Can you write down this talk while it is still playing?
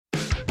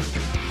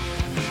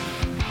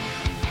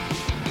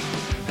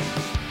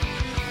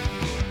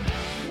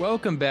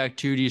Welcome back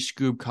to the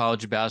Scoop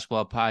College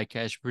Basketball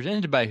Podcast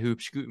presented by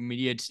Hoop Scoop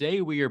Media.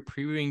 Today we are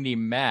previewing the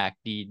MAAC,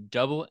 the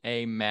Double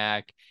A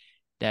MAAC.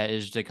 That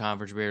is the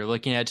conference we are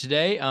looking at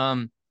today.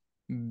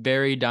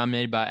 Very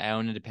dominated by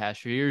Iona the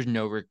past few years.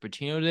 No Rick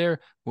Piton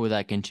there. Will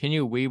that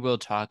continue? We will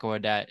talk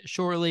about that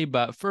shortly.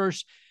 But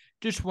first,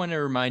 just want to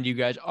remind you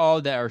guys all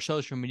that our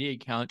social media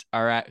accounts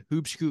are at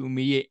Hoop Scoop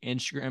Media,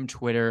 Instagram,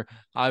 Twitter,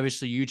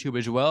 obviously YouTube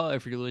as well.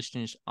 If you're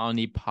listening on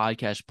the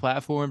podcast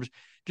platforms,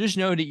 just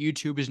know that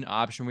YouTube is an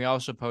option. We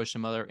also post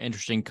some other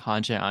interesting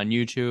content on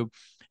YouTube.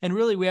 And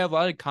really, we have a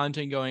lot of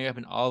content going up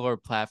in all of our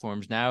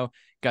platforms now.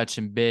 Got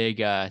some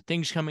big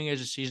things coming as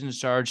the season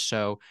starts.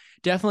 So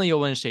definitely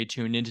you'll want to stay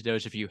tuned into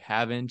those if you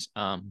haven't.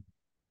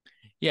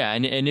 Yeah,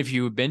 and if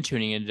you've been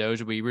tuning into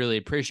those, we really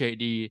appreciate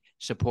the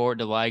support,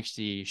 the likes,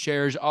 the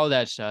shares, all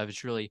that stuff.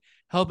 It's really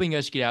helping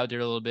us get out there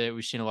a little bit.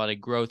 We've seen a lot of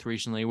growth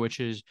recently,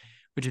 which is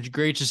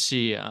great to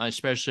see,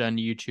 especially on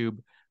the YouTube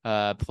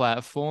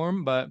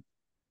platform. But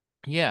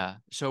yeah,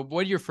 so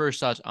what are your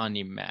first thoughts on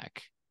the MAAC?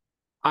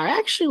 I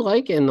actually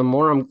like it, and the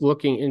more I'm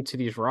looking into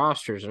these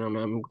rosters, and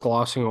I'm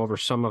glossing over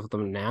some of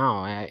them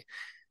now,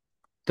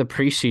 the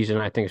preseason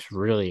I think is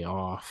really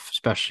off,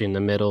 especially in the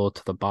middle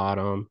to the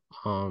bottom.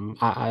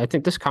 I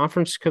think this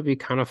conference could be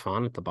kind of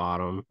fun at the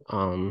bottom.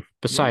 Yeah,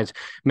 Besides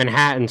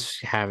Manhattan's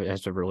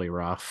has a really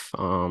rough.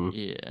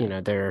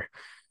 yeah. They're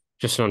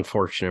just an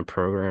unfortunate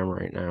program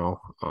right now.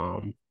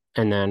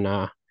 And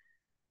then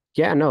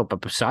yeah, no,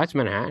 but besides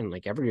Manhattan,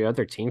 like every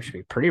other team should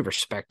be pretty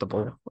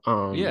respectable.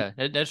 Yeah,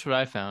 that's what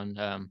I found.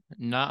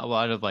 Not a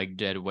lot of like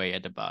dead weight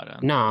at the bottom,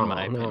 in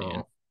my No, opinion.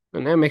 no.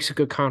 And that makes a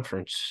good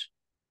conference.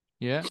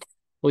 Yeah. At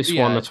But least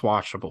one yeah, that's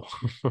watchable.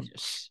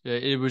 yes.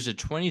 It was the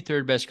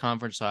 23rd best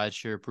conference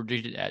last year,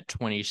 predicted at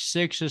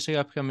 26 this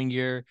upcoming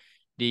year.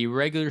 The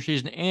regular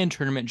season and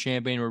tournament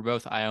champion were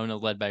both Iona,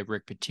 led by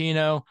Rick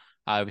Pitino.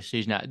 Obviously,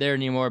 he's not there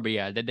anymore, but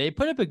yeah, they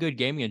put up a good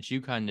game against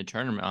UConn in the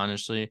tournament,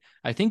 honestly.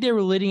 I think they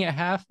were leading at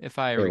half, if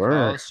I They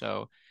recall. were.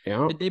 So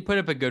Yeah. they put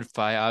up a good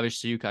fight.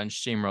 Obviously, UConn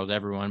steamrolled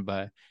everyone,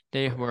 but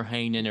they were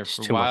hanging in there It's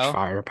for a too much while.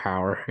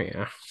 firepower.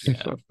 Yeah.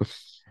 Yeah.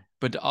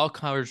 But the all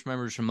conference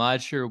members from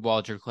last year,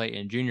 Walter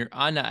Clayton Jr.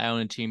 on the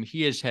Iona team,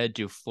 he is headed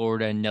to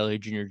Florida. And Nelly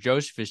Jr.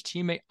 Joseph, his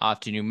teammate,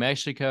 off to New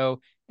Mexico.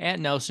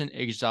 Ant Nelson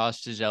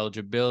exhausts his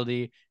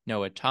eligibility.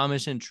 Noah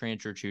Thomason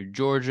transferred to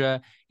Georgia.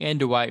 And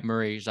Dwight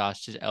Murray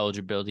exhausts his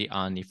eligibility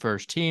on the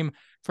first team.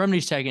 From the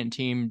second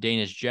team,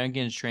 Danis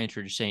Jenkins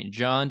transferred to St.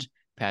 John's.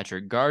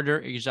 Patrick Gardner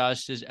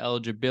exhausts his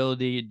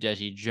eligibility.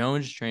 Desi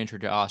Jones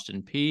transferred to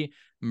Austin P.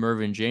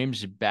 Mervyn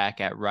James back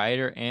at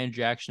Ryder, and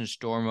Jackson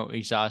Stormo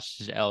exhausts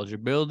his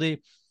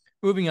eligibility.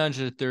 Moving on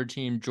to the third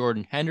team,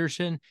 Jordan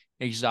Henderson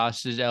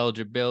exhausts his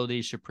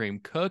eligibility. Supreme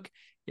Cook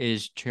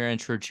is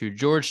transferred to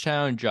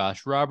Georgetown.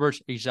 Josh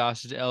Roberts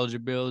exhausts his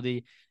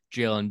eligibility.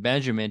 Jalen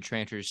Benjamin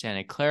transferred to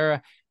Santa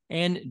Clara.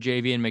 And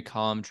Javian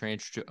McCollum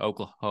transferred to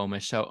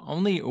Oklahoma. So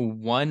only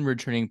one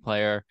returning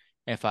player,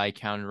 if I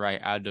counted right,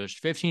 out of those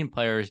 15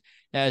 players,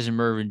 that is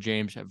Mervyn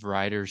James of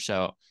Ryder.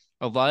 So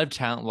a lot of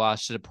talent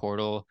lost to the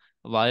portal,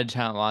 a lot of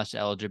talent lost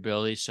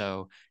eligibility,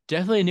 so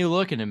definitely a new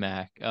look in the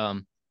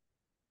MAAC.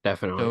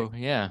 Definitely. So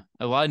yeah,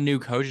 a lot of new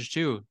coaches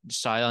too.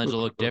 Sidelines will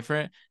look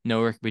different.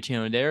 No Rick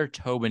Pitino there.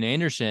 Tobin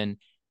Anderson,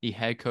 the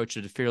head coach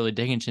of the Fairleigh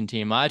Dickinson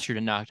team last year,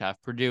 that knocked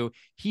off Purdue.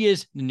 He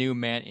is the new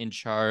man in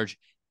charge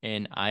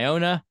in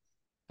Iona.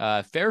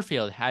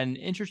 Fairfield had an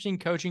interesting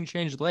coaching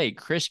change late.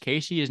 Chris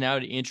Casey is now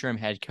the interim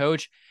head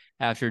coach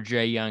after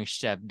Jay Young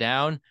stepped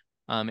down.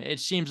 It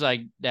seems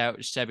like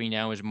that stepping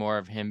down was more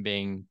of him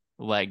being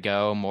let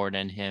go more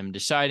than him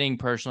deciding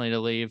personally to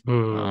leave.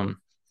 Hmm. Um,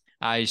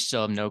 I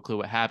still have no clue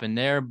what happened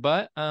there,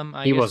 but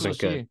I He guess we'll wasn't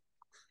good.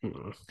 see.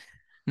 Mm.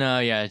 No,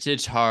 yeah,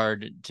 it's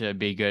hard to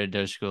be good at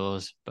those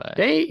schools, but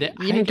They, they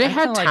I kind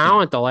had of like him.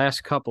 talent the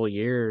last couple of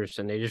years,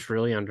 and they just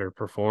really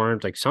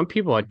underperformed. Like some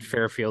people had Mhm.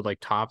 Fairfield like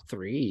top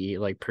three,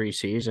 like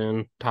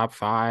preseason, top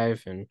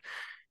five, and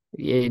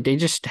yeah, they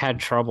just had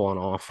trouble on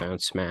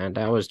offense, man.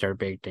 That was their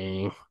big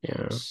thing.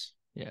 Yeah. Yes.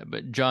 Yeah,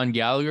 but John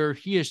Gallagher,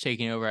 he is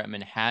taking over at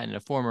Manhattan. A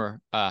former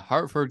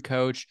Hartford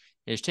coach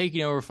is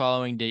taking over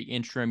following the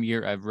interim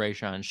year of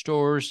Rayshawn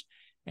Stores.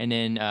 And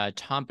then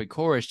Tom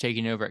Pecora is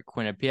taking over at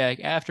Quinnipiac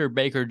after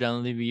Baker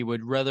Dunleavy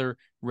would rather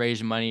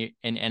raise money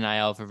in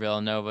NIL for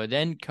Villanova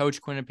than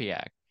coach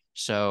Quinnipiac.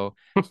 So,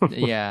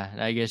 yeah,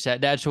 I guess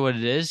that's what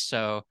it is.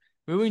 So,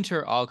 moving to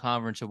our all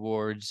conference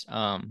awards,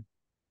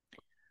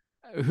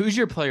 who's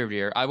your player of the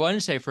year? I want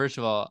to say first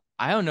of all,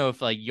 I don't know if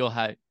you'll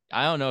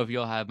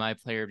have my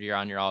player of the year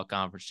on your all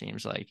conference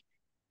teams. Like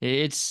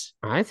it's,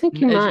 I think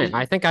you it's, might. it's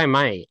I think I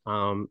might.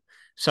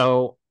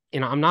 So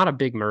I'm not a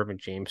big Mervyn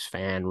James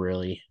fan,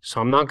 really. So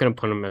I'm not gonna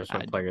put him as my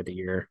I, player of the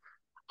year.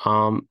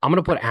 I'm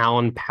gonna put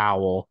Alan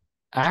Powell.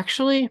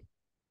 Actually,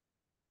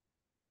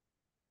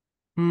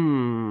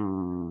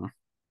 hmm.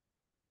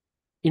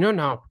 No,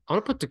 I'm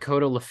gonna put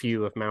Dakota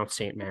LaFew of Mount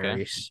St. okay.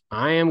 Mary's.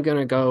 I am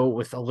gonna go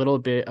with a little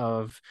bit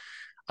of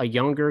a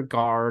younger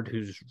guard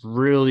who's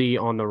really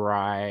on the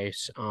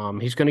rise.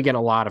 He's gonna get a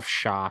lot of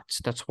shots.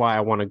 That's why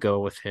I want to go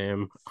with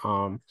him.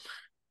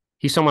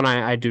 He's someone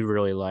I do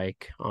really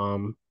like.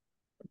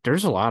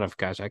 There's a lot of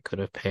guys I could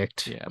have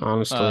picked, Yeah.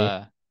 honestly.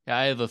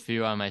 I have a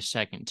few on my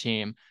second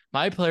team.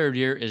 My player of the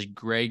year is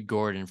Greg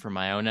Gordon from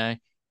Iona.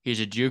 He's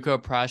a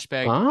JUCO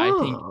prospect. I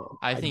think Oh,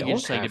 I I think don't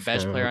it's like the have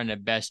best player him. on the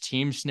best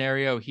team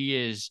scenario.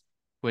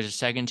 Was a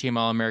second team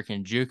All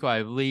American JUCO,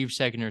 I believe,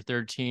 second or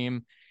third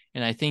team,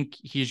 and I think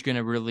he's going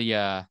to really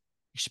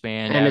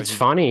expand. And it's Average.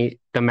 funny,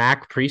 the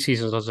MAAC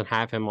preseason doesn't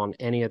have him on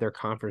any other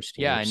conference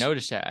Yeah, I teams.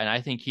 noticed that, and I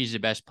think he's the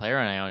best player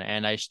on Iona,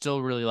 and I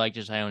still really like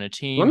this Iona Let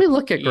team. me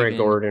look at Greg Even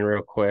Gordon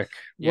real quick.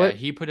 Yeah,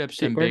 he put up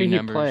some Where big did he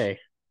numbers. play?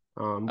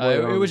 What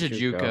It on the was a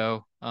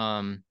JUCO?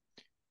 JUCO.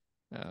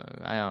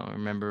 I don't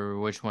remember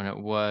which one it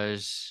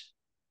was.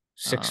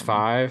 Six Um,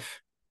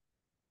 five.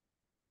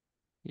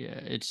 yeah,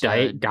 it's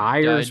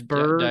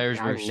Dyersburg.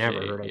 I've Dyersburg never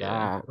State. heard of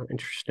Yeah, that.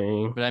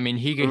 Interesting. but I mean,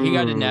 he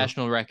got the Hmm.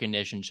 national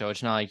recognition, so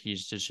it's not like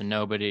he's just a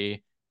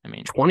nobody. I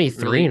mean,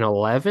 23 and really,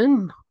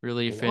 11?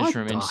 really fish What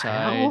from the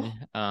inside.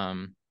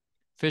 hell?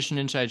 Fish and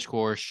inside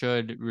score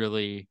should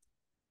really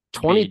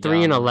be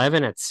 23 and dominant.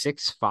 11 at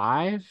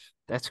 6'5"?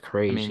 That's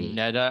I mean, crazy.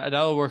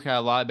 that'll work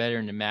out a lot better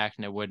in the MAC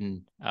than it would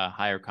in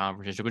higher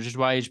conferences, which is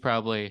why he's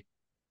probably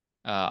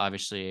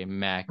obviously a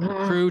MAC Uh,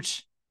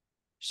 recruit.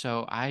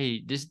 So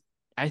I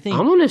I'm think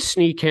gonna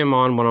sneak him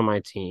on one of my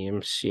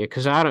teams. Yeah,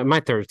 because I don't, my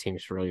third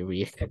team's really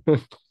weak.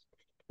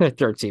 My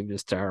third team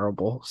is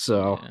terrible.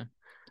 So, yeah.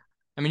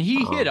 I mean,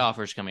 he had um,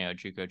 offers coming out of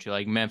JUCO too.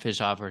 Like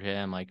Memphis offered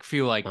him like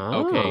few like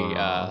okay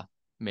oh,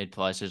 mid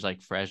pluses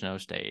like Fresno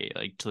State,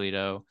 like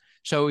Toledo.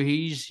 So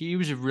he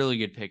was a really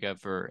good pickup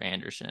for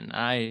Anderson.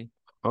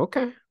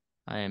 okay.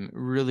 I am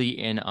really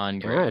in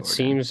on Yeah, Greg it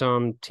Gordon. seems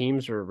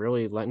teams are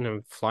really letting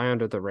him fly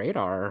under the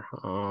radar.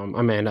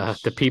 I mean the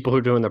Yes. people who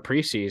are doing the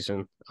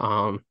preseason.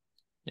 Yeah,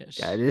 Yes.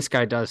 this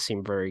guy does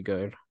seem very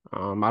good.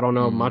 I don't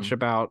know much Mm,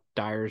 about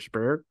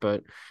Dyersburg,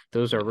 but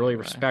those are neither really do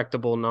I.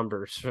 respectable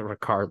numbers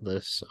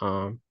regardless.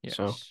 Yes.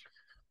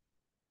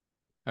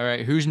 All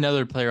right. Who's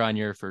another player on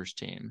your first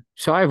team?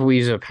 So I have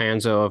Weeza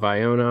Panzo of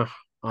Iona.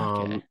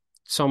 Okay.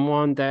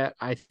 Someone that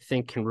I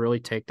think can really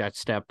take that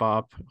step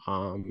up.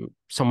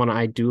 Someone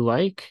I do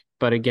like,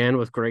 but again,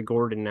 with Greg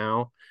Gordon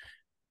now,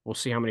 we'll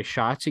see how many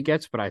shots he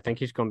gets, but I think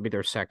he's going to be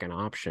their second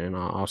option.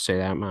 I'll say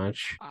that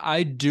much.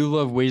 I do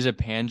love Weza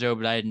Panzo,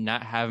 but I did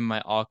not have him in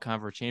my all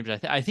conference teams.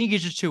 I think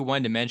he's just too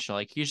one dimensional.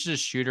 Like he's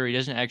just a shooter. He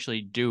doesn't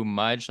actually do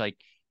much. Like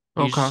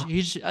Okay.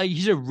 he's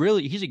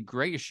a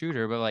great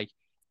shooter, but like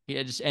he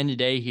at the end of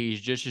the day, he's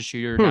just a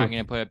shooter, not Hmm.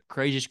 going to put up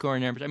crazy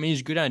scoring numbers. I mean,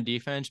 he's good on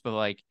defense, but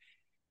like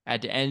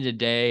at the end of the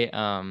day,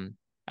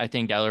 I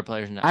think the other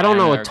players in I the don't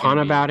know Iona a are going to ton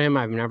be about him.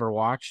 I've never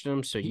watched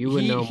him, so you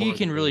would know he more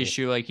can than really me.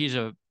 shoot. Like he's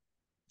a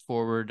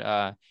forward,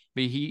 but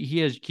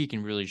he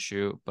can really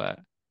shoot, but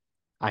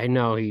I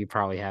know he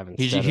probably have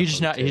instead of he's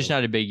just him not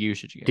too. a big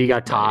usage Do you guy.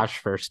 got But Tosh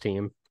first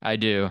team? I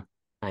do.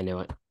 I knew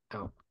it.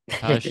 Oh,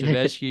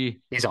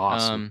 Savetsky, he's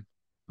awesome. um,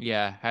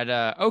 yeah, had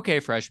a okay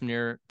freshman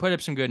year, put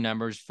up some good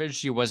numbers.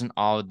 Efficiency wasn't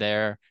all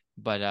there,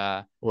 but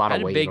A lot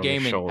of weight on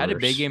his had a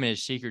big shoulders. game in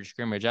his secret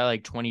scrimmage. I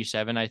like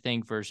 27, I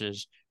think,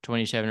 versus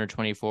 27 or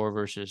 24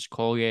 versus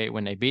Colgate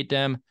when they beat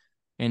them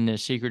in the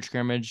secret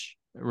scrimmage,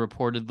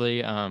 reportedly.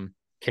 Yeah, I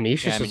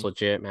Canisius is mean,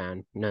 legit,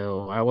 man.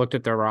 No, I looked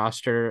at their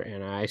roster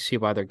and I see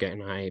why they're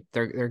getting hyped.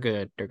 They're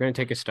good. They're going to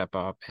take a step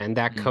up, and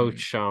that mhm,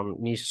 coach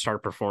needs to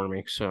start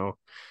performing. So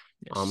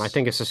I yes.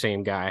 think it's the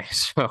same guy.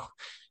 So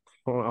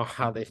I don't know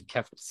how they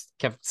kept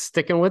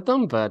sticking with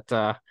them, but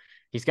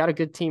he's got a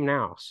good team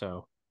now.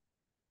 So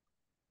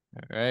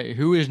All right.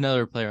 Who is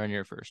another player on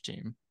your first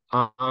team?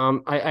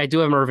 I do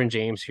have Mervin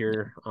James Yeah,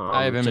 here,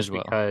 I have him as just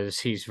well. because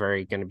he's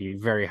very going to be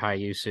very high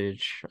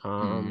usage.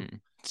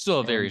 Still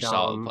a very And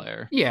solid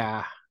player.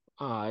 yeah,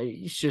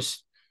 he's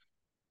just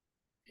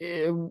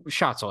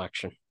shot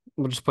selection.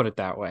 We'll just put it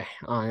that way.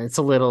 It's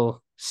a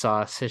little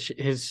sus.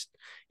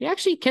 He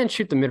actually can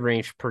shoot the mid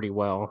range pretty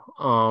well.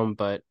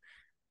 But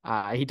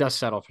he does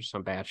settle for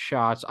some bad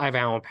shots. I have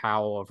Alan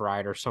Powell of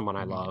Ryder, someone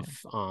I love.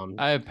 Yeah.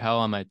 I have Pell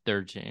on my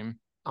third team.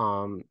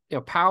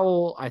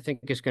 Powell, I think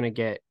is going to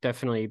get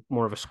definitely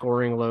more of a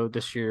scoring load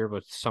this year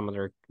with some of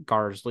their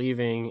guards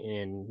leaving,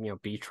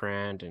 and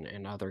B-Trend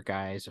and other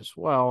guys as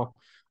well,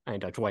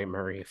 and Dwight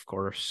Murray, of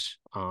course.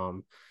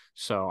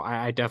 So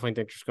I definitely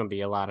think there's going to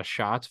be a lot of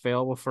shots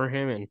available for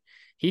him, and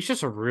he's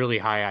just a really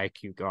high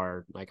IQ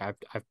guard. Like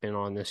I've been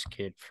on this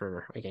kid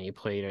for again, he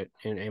played it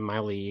in my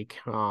league.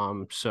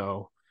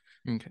 So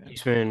Okay.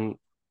 he's been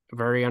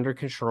very under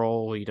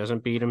control. He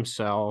doesn't beat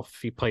himself.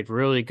 He played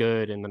really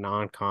good in the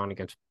non-con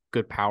against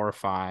good power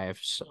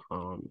fives.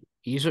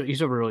 He's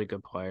a really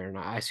good player, and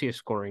I see a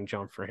scoring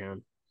jump for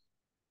him.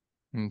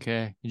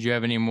 Okay. Did you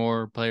have any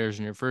more players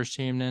in your first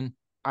team then?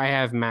 I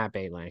have Matt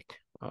Baylak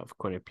of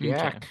Okay.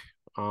 Quinnipiac.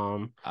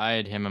 I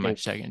had him I on my think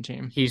second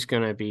team. he's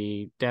going to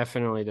be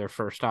definitely their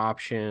first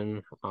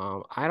option.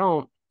 I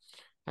don't.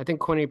 I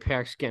think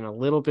Quinnipiac's getting a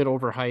little bit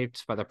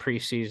overhyped by the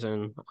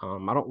preseason.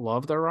 I don't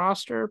love their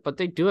roster, but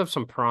they do have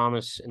some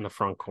promise in the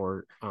front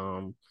court.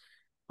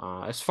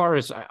 As far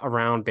as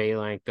around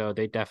Baylank, though,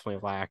 they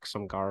definitely lack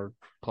some guard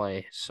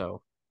play.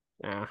 So,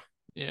 yeah.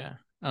 Yeah.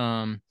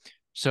 Um,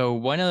 So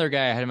one other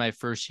guy I had in my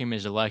first team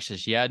is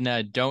Alexis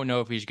Yadna. Don't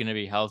know if he's going to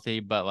be healthy,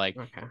 but like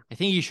Okay. I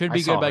think he should I be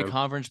good saw by him.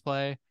 conference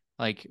play.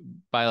 Like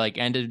by like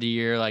end of the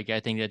year, like I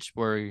think that's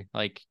where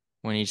like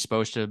when he's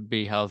supposed to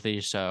be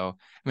healthy. So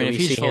I Did mean, if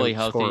we he's see fully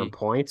him scoring healthy,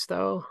 points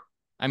though?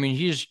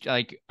 he's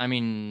gonna put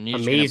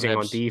Amazing up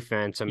on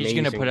defense, he's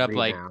gonna put amazing up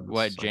like what rebounds.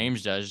 Like,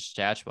 James does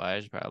stats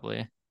wise,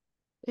 probably.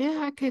 yeah,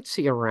 I could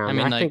see I around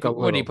there. mean, I like think a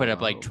what did he little put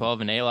up like below.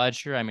 12 and 8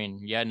 last year? I mean,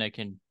 Yadna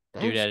can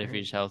do That's that if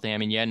he's crazy. healthy. I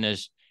mean,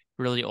 Yadna's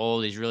really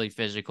old. He's really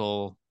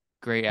physical,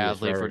 great He is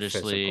athlete for very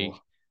this league.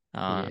 physical. He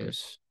Um,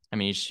 is. I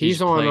mean, he's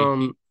He's on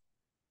played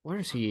where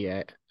is he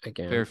at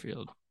again?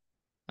 Fairfield.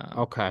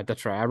 Okay,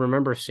 that's right. I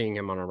remember seeing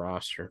him on a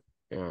roster.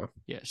 Yeah,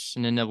 Yes.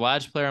 And then the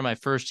last player on my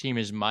first team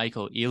is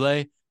Michael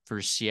Ile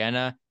for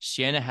Siena.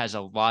 Siena has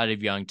a lot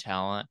of young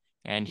talent,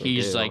 and they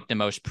he's do. like the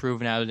most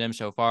proven out of them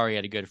so far. He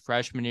had a good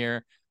freshman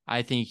year.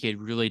 I think he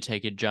could really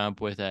take a jump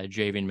with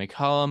Javian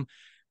McCollum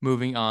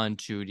moving on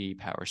to the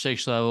Power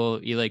Six level.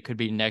 Ile could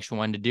be the next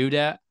one to do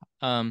that.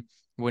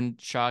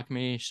 Wouldn't shock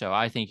me. So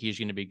I think he's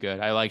going to be good.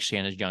 I like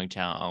Siena's young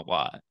talent a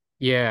lot.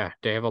 Yeah,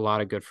 they have a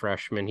lot of good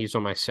freshmen. He's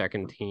on my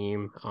second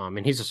team.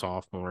 And he's a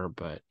sophomore,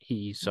 but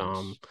he's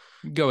Yes.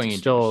 Going into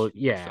his sophomore still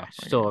year.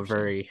 a So,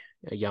 very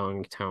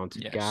young,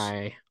 talented yes.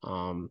 guy.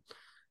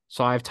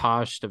 So I have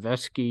Taj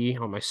Stavetsky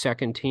on my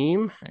second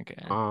team. Okay.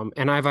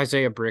 And I have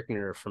Isaiah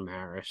Brickner from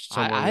Marist,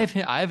 someone I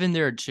have in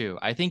there too.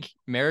 I think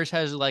Maris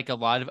has like a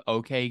lot of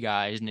okay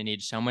guys, and they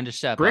need someone to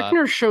step up.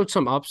 Brickner showed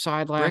some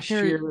upside last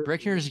year.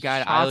 Brickner's a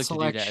guy I Shot look to do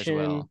that as selection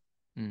well.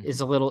 Hmm.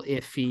 is a little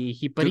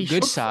iffy. But he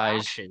Good showed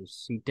size,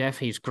 flashes.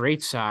 He's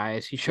great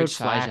size. He good showed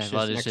size, flashes next to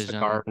athleticism.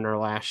 Gardner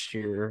last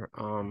year.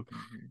 Mhm.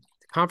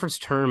 The conference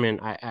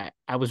tournament,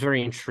 I was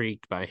very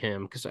intrigued by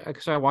him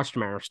because I watched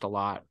Marist a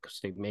lot because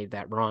they made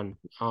that run.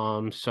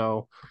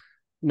 So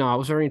no, I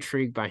was very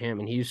intrigued by him,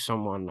 and he's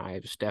someone I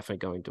was definitely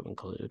going to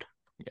include.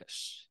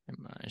 Yes, and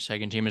my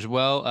second team as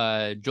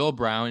well. Joel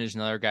Brown is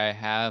another guy I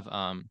have.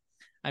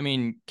 I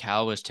mean,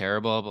 Cal was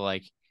terrible, but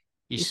like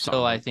he He's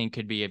still I solid. think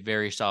could be a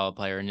very solid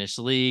player in this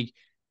league.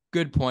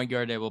 Good point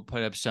guard that will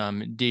put up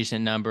some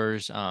decent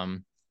numbers.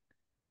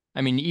 I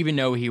mean, even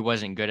though he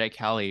wasn't good at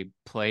Cal, he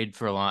played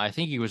for a long. I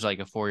think he was like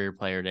a 4 year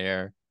player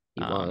there.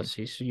 He was.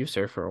 He was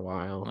there for a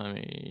while.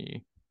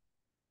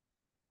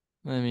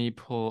 Let me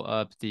pull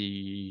up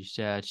the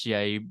stats.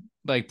 Yeah, he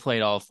like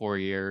played all 4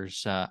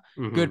 years.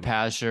 Good Hmm.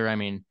 passer. I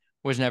mean,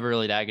 was never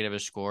really that good of a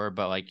scorer,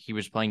 but like he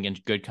was playing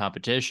against good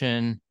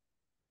competition.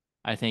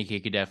 I think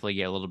he could definitely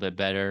get a little bit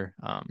better.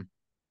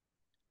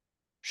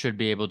 Should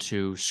be able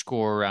to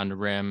score around the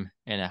rim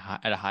and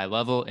at a high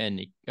level in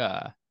the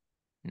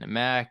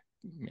MAAC.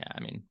 Yeah, I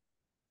mean,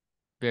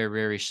 very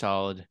very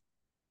solid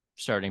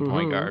starting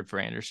point Hmm. guard for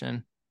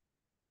Anderson.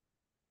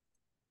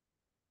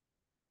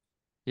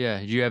 Yeah.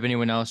 Do you have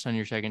anyone else on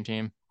your second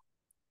team?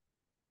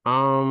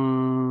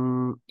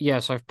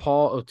 Yes, I've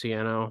Paul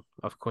Otieno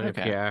of Okay.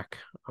 Quinnipiac.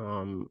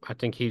 I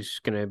think he's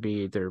gonna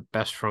be their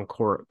best front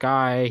court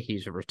guy.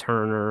 He's a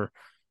returner.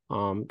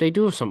 They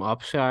do have some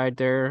upside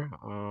there.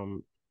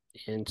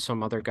 And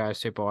some other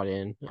guys they bought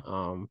in.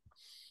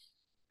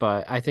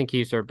 But I think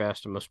he's their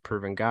best and most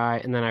proven guy.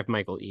 And then I have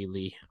Michael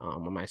Ealy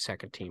on my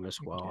second team as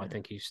well. I Okay.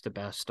 think he's the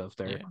best of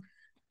their Yeah.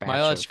 My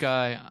batch last of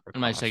guy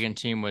on my second underclassmen.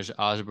 team was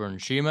Osborne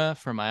Shima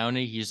from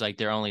Iona. He's like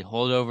their only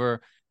holdover.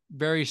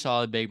 Very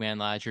solid big man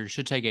last year.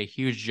 Should take a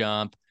huge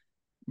jump.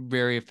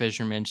 Very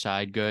efficient from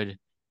inside. Good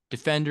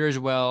defender as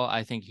well.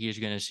 I think he's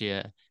going to see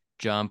a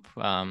jump.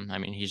 I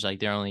mean, he's like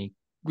their only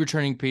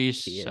returning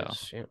piece, He so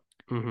is, yeah.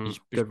 he's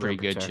Good pretty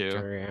rim good too.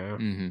 protector, yeah.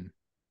 hmm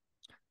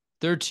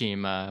Third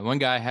team, one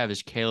guy I have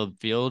is Caleb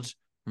Fields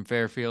from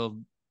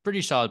Fairfield.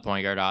 Pretty solid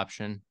point guard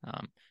option.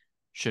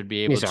 Should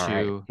be able He's all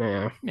right. to,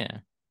 Yeah. yeah,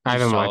 I have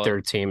he's him on my solid.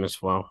 third team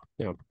as well.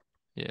 Yeah.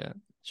 Yeah.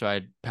 So I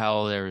had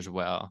Powell there as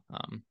well.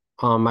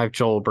 I have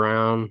Joel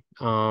Brown.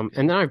 And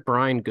then I have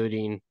Brian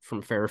Gooding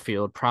from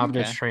Fairfield,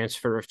 Providence Okay.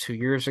 transfer of 2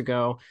 years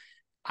ago.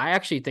 I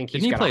actually think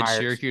Didn't he's he got a play at higher.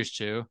 Syracuse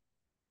too?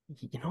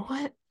 You know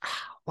what?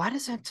 Why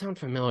does that sound I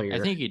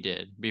familiar? think he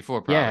did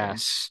before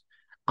Providence. Yes.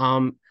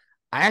 Um,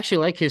 I actually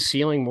like his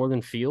ceiling more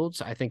than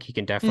Fields. I think he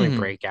can definitely hmm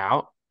break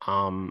out.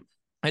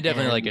 I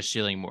definitely like And a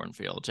ceiling more in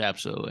Fields.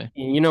 Absolutely.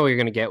 you know what you're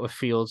gonna get with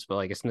Fields, but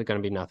like it's not gonna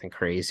be nothing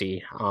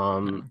crazy.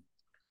 No.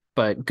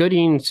 But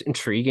Gooding's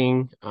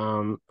intriguing.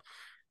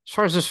 As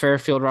far as this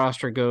Fairfield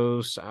roster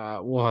goes,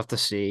 we'll have to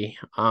see.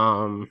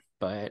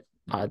 But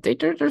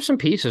there's some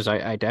pieces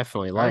I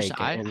definitely like,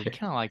 I and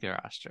kind of like the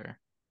roster.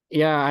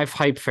 yeah, I've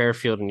hyped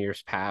Fairfield in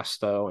years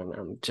past though, and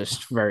I'm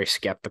just very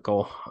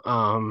skeptical.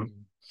 Mhm.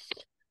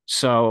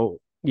 So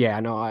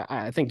yeah, no,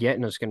 I think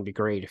Yetna's going to be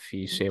great if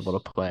he's able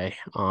Yes. to play.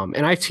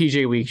 And I have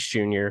TJ Weeks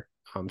Jr.,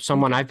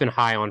 someone Okay. I've been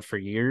high on for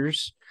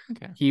years.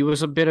 Okay. He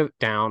was a bit of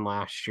down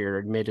last year,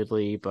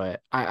 admittedly,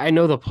 but I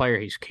know the player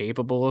he's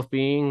capable of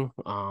being.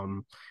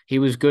 He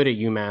was good at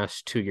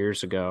UMass 2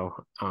 years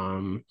ago.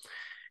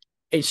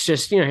 It's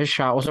just, his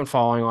shot wasn't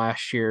falling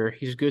last year.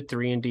 He's a good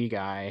 3 and D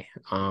guy.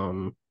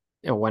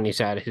 When he's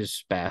at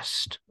his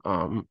best.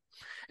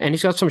 And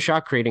he's got some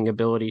shot creating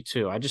ability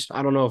too. I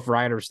don't know if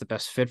Ryder's the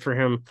best fit for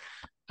him.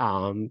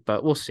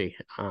 But we'll see.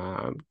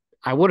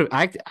 I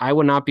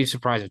would not be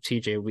surprised if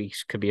TJ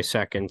Weeks could be a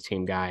second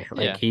team guy.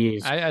 Like Yeah,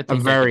 he's I a think that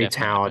could very definitely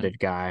happen. talented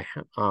guy.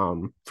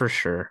 For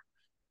sure.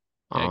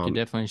 Yeah, I could Um,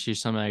 definitely see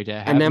something like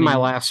that and then my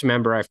happening. last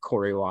member, I have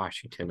Corey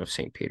Washington of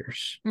St.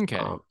 Peter's. Okay.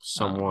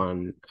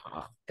 Someone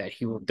that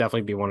he will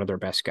definitely be one of their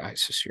best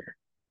guys this year.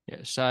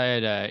 Yeah, so I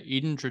had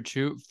Eden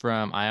Trachute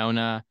from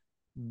Iona,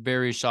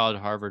 very solid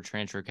Harvard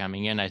transfer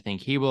coming in. I think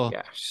he will be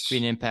an Yes.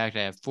 impact.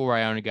 I have four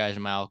Iona guys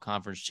in my all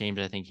conference teams.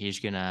 I think he's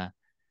gonna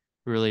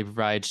really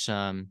provide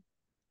some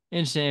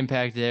instant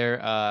impact there.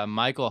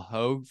 Michael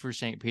Hogue for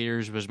St.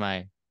 Peter's was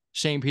my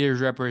St.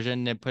 Peter's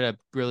representative, put up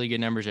really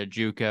good numbers at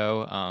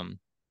JUCO.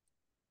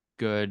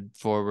 Good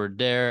forward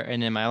there.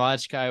 And then my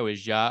last guy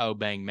was Ja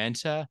Obeng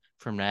Mensah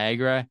from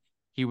Niagara.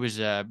 He was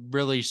a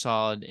really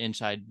solid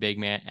inside big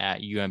man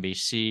at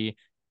UMBC.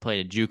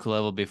 Played at JUCO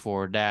level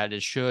before that.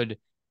 It should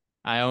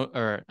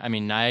Niagara.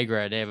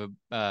 They have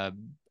a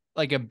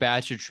like a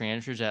batch of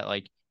transfers that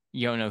like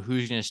you don't know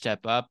who's going to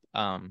step up. A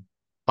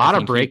I lot of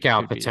think he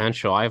breakout could be there.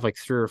 potential. I have like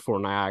 3 or 4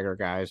 Niagara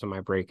guys on my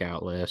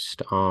breakout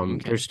list. Okay.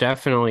 There's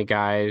definitely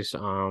guys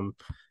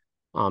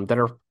that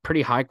are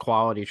pretty high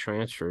quality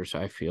transfers,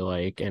 I feel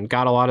like, and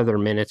got a lot of their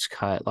minutes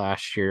cut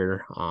last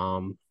year.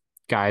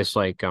 Guys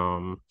like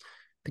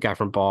the guy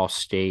from Ball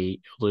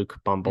State, Luke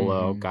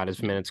Bumbelow, got his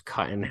Yeah. minutes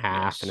cut in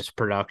half and his Yes.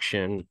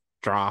 production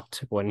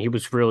dropped when he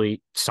was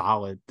really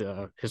solid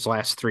his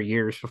last 3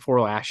 years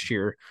before last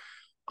year.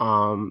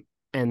 And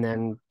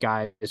then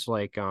guys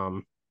like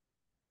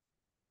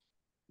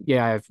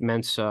yeah, I've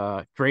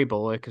Mensa. Dre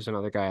Bullock is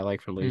another guy I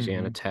like from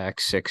Louisiana Mm-hmm. Tech,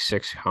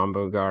 6'6"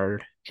 combo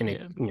guard, and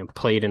it Yeah.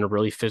 played in a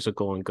really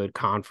physical and good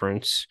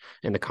conference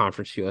in the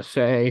Conference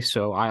USA.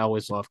 So I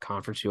always love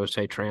Conference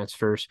USA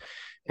transfers,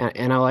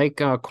 and I like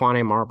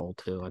Quane Marble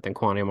too. I think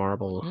Quane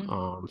Marble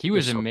Yeah. He is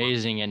was someone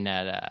amazing in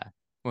that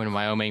when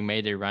Wyoming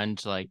made their run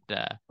to like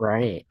the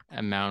right.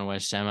 Mountain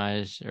West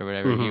semis or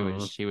whatever. He Hmm.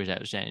 was he was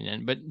outstanding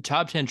in. But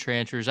top 10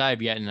 transfers, I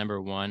have yet number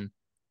one.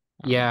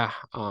 Um, Yeah,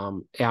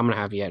 yeah, I'm gonna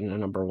have yet in a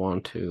number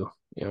one too.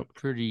 Yep,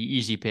 Pretty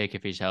easy pick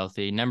if he's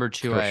healthy. Number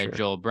two, for I had sure.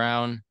 Joel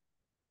Brown.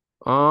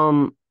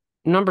 Um,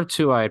 Number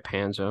two, I had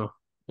Panzo.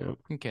 Yep.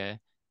 Okay.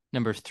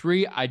 Number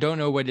three, I don't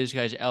know what this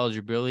guy's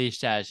eligibility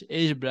status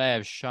is, but I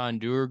have Sean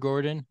Dewar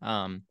Gordon.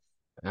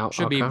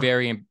 Should be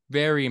Okay.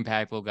 very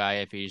impactful guy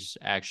if he's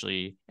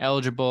actually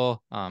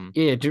eligible.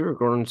 Yeah, Drew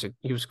Gordon's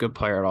he was a good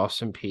player at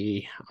Austin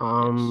P.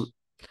 Yes.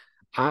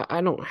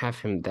 I don't have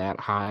him that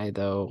high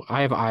though.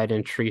 I have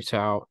Iden Treats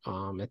out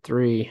at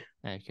 3.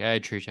 Okay, I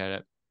treat that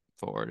at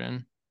forward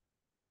and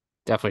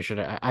Definitely should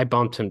I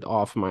bumped him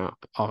off my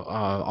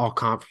all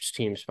conference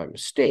teams by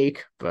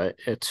mistake, but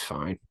it's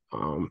fine.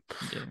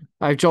 yeah.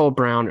 I have Joel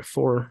Brown at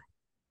 4.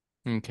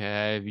 Okay,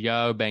 I have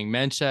Yao Bang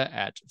Mensa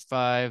at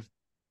 5.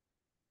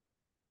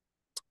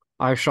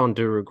 I have Sean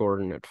Duru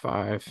Gordon at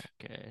 5.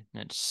 Okay,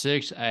 at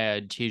 6, I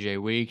had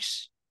TJ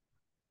Weeks.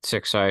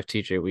 6, I have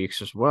TJ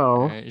Weeks as All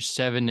well. right,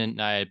 7,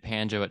 and I had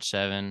Panjo at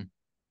 7.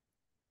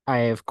 I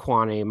have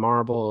Quane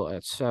Marble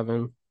at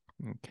 7.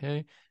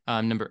 Okay,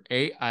 number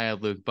 8, I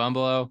have Luke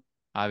Bumbalo.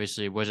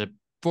 Obviously, was a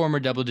former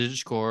double-digit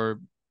scorer.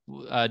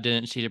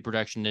 Didn't see the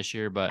production this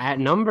year, but At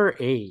number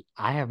 8,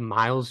 I have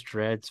Miles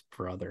Dredd's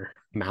brother,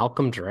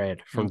 Malcolm Dredd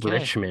from okay.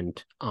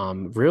 Richmond.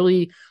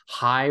 Really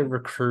high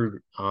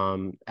recruit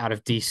out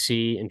of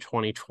DC in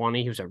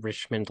 2020. He was at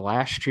Richmond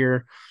last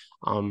year.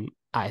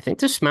 I think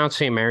this Mount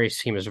St. Mary's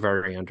team is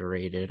very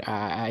underrated.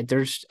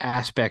 There's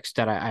aspects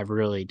that I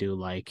really do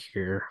like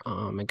here,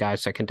 and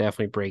guys that can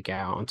definitely break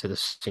out onto the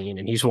scene,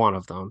 and he's one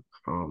of them.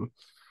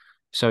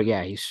 So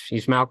yeah,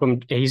 he's Miles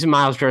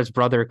Dredd's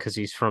brother because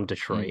he's from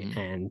Detroit, Mm-hmm.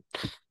 and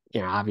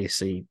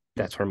obviously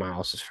that's where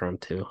Miles is from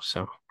too.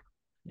 So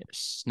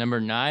Yes. Number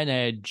 9, I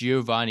had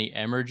Giovanni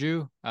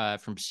Emerju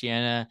from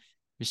Siena.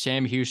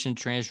 Sam Houston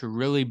transfer,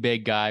 really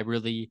big guy,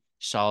 really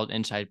solid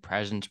inside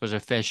presence, was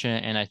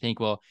efficient, and I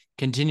think will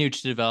continue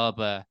to develop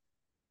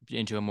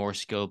into a more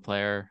skilled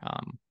player.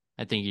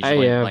 I think he's I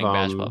been have playing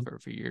basketball for a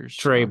few years.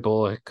 Trey So,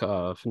 Bullock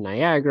of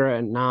Niagara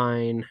at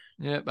 9,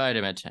 yep, I had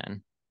him at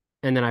 10.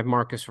 and then I have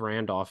Marcus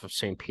Randolph of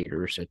St.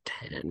 Peter's at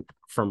 10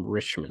 from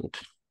Richmond.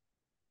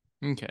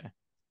 Okay.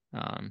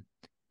 Um,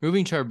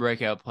 Moving to our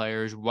breakout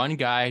players, one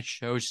guy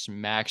chose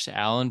Max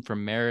Allen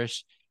from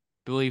Marist.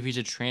 Believe he's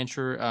a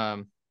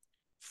transfer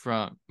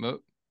from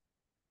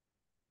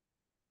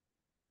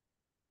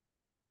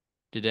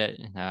did that.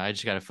 No, I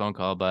just got a phone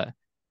call, but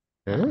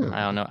I Oh.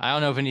 don't know. I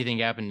don't know if anything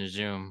happened in the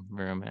Zoom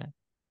room.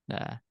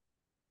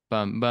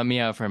 Bum me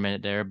out for a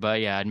minute there.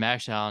 But yeah,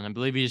 Max Allen, I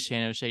believe he's a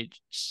San Jose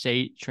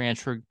State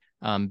transfer.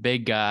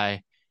 Big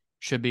guy,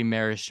 should be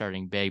Marist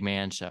starting big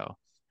man. So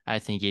I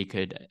think he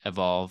could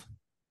evolve.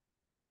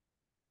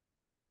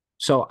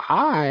 So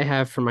I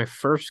have for my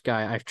first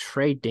guy, I have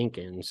Trey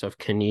Dinkins of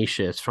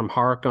Canisius from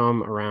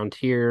Harcum around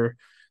here.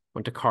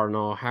 Went to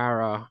Cardinal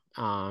O'Hara.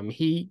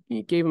 He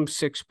gave him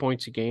 6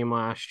 points a game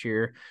last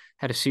year,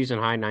 had a season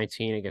high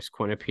 19 against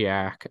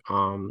Quinnipiac.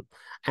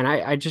 And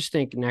I just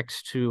think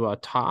next to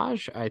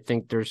Taj, I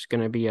think there's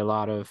going to be a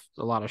lot of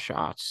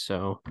shots.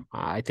 So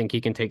I think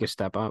he can take a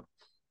step up.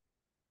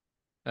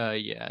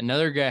 Yeah,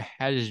 another guy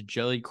had his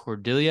Jelly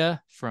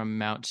Cordelia from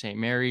Mount St.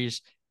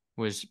 Mary's,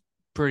 was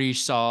pretty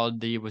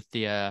solid with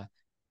the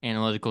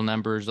analytical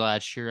numbers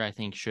last year. I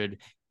think should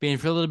be in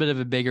for a little bit of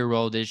a bigger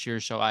role this year,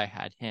 so I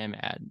had him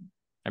at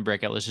my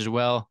breakout list as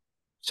well.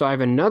 So I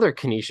have another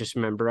Canisius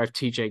member. I have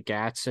TJ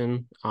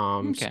Gatson,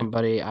 Okay,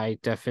 somebody I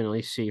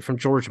definitely see from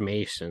George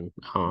Mason.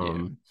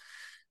 yeah,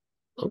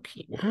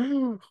 Okay.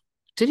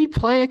 Did he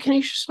play at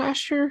Canisius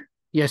last year?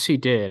 Yes, he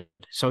did.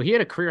 So he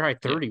had a career high yeah,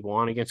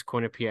 31 against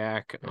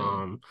Quinnipiac.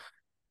 really.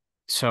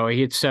 So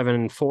he had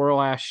 7-4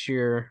 last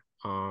year.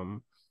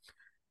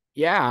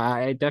 Yeah,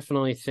 I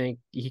definitely think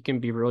he can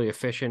be really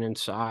efficient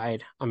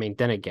inside. I mean,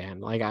 then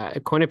again,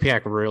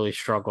 Quinnipiac really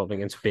struggled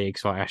against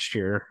bigs last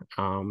year.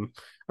 I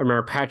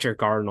remember Patrick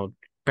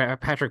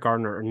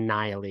Gardner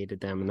annihilated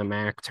them in the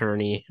MAAC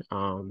tourney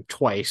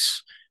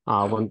twice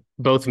when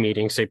both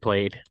meetings they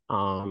played.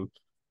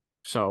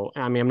 So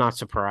I mean, I'm not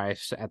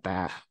surprised at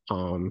that.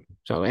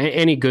 So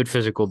any good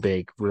physical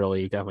big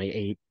really definitely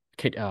ate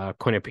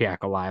Quinnipiac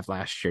alive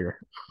last year.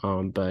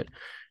 But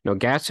no,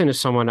 Gatson is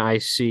someone I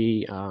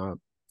see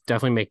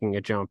definitely making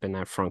a jump in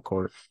that front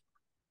court.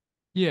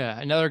 Yeah,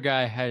 another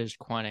guy has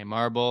Quane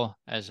Marble,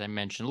 as I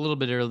mentioned a little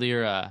bit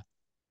earlier.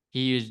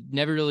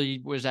 Never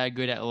really was that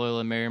good at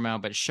Loyola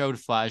Marymount, but showed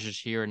flashes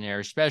here and there,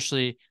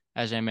 especially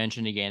as I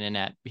mentioned again in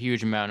that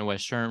huge Mountain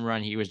West tournament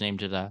run. He was named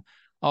to the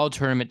all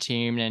tournament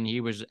team, and he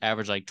was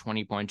averaged like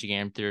 20 points a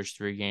game through his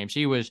 3 games.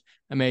 He was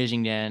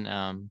amazing then.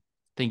 I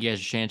think he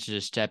has a chance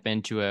to step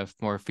into a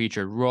more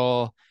featured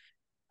role.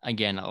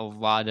 Again, a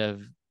lot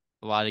of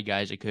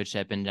guys that could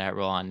step into that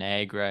role on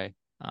Niagara.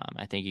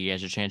 I think he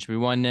has a chance to be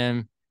one of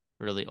them.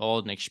 Really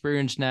old and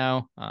experienced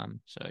now.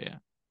 So yeah.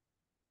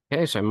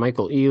 Okay, so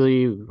Michael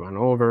Ely, we went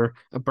over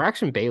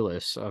Braxton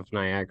Bayless of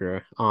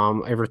Niagara, a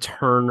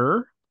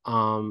returner,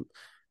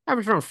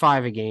 averaged around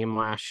 5 a game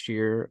last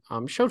year.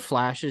 Showed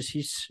flashes.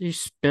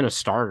 He's been a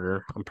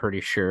starter, I'm pretty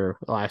sure,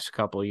 the last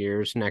couple of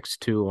years next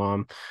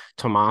to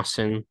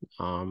Tomasin.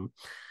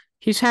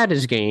 He's had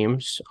his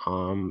games,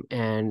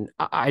 and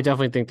I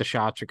definitely think the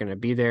shots are going to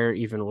be there,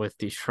 even with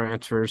these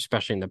transfers,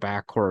 especially in the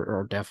backcourt.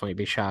 Or definitely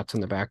be shots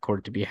in the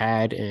backcourt to be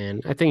had,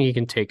 and I think he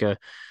can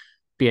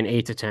be an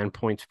 8 to 10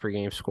 points per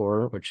game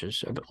scorer, which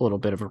is a little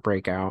bit of a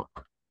breakout.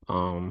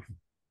 Um,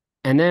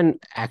 and then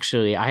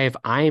actually, I have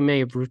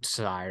Ime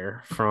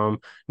Brutsire from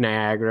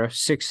Niagara,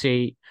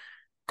 6'8"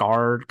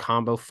 guard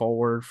combo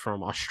forward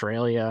from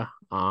Australia.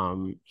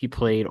 He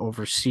played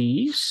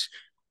overseas.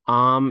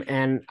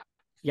 And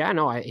yeah,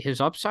 no,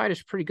 his upside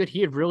is pretty good.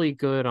 He had really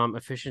good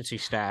efficiency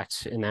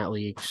stats in that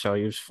league. So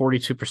he was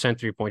 42%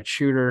 3-point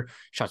shooter,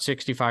 shot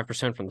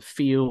 65% from the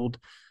field.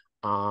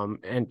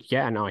 And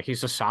yeah, no,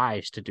 he's a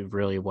size to do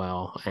really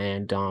well.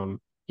 And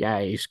yeah,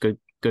 he's good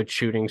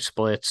shooting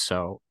splits.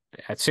 So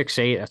at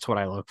 6'8", that's what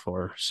I look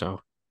for.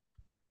 So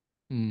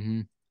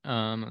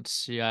Mm-hmm. Let's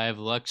see. I have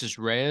Alexis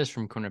Reyes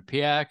from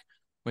Quinnipiac.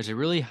 Was a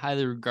really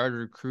highly regarded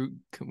recruit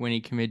when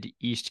he committed to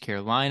East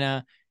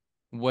Carolina.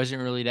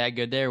 Wasn't really that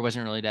good there.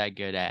 Wasn't really that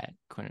good at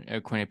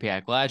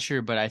Quinnipiac last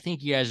year, but I think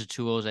he has the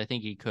tools. I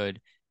think he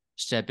could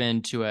step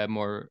into a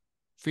more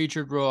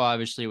featured role,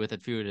 obviously, with a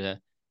few of the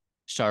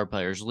star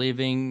players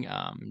leaving.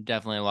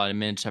 Definitely a lot of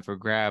minutes up for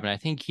grab, and I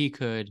think he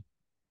could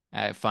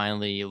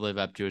finally live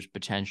up to his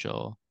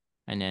potential.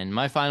 And then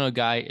my final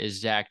guy is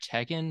Zach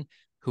Tekken,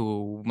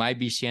 who might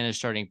be Siena's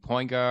starting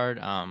point guard.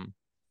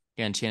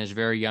 Again, Siena's a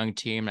very young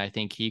team, and I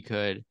think he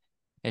could,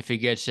 if he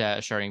gets a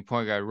starting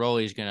point guard role,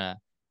 he's gonna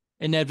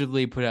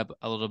inevitably put up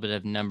a little bit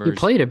of he numbers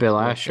played a bit with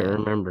last year. I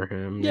remember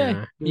him. yeah,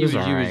 Yeah, he he was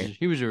was all he was right.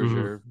 he was a Mm-hmm.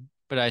 reserve.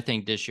 But I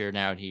think this year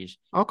now he's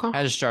Okay.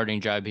 has a starting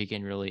job, he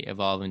can really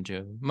evolve into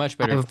a much I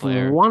better have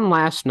player. one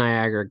last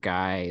Niagara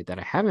guy that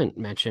I haven't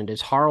mentioned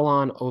is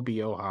Harlan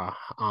Obioha.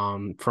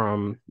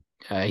 From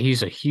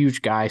he's a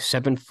huge guy,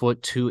 7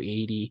 foot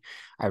 280.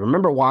 I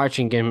remember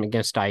watching him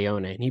against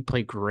Iona, and he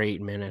played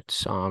great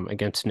minutes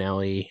against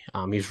Nelly.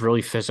 He's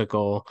really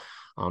physical.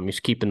 He's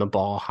keeping the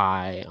ball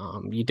high.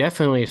 He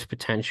definitely has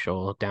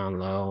potential down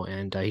low,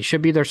 and he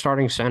should be their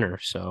starting center.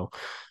 So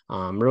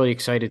I'm really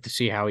excited to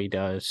see how he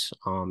does.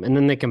 And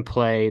then they can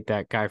play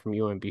that guy from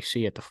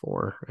UMBC at the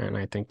 4, and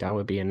I think that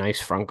would be a nice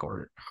front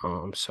court.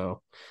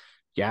 So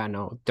yeah,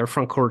 no, their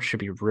front court should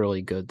be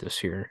really good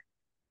this year.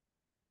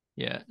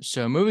 Yeah.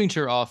 So moving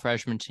to our all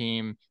freshman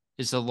team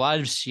is a lot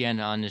of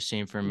Siena on this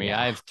team for me.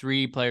 I Yeah, have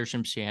 3 players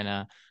from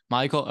Siena.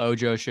 Michael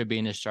Ojo should be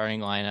in the starting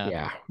lineup.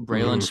 yeah.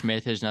 Braylon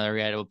Smith is another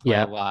guy that will play a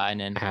Yep, lot.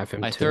 And then I have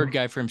him my too. third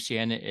guy from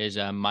Siena is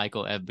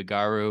Michael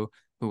Evbagaru,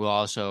 who will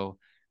also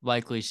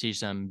likely see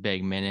some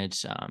big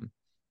minutes.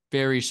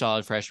 Very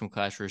solid freshman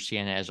class for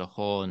Siena as a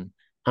whole. And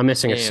I'm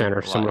missing a They have center,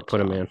 a so I'm lot gonna of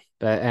put him in.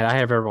 talent. And I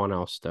have everyone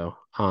else though.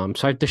 So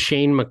I have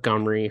Deshane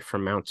Montgomery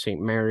from Mount St.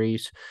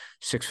 Mary's,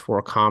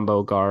 6'4"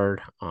 combo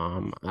guard.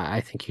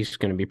 I think he's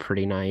gonna be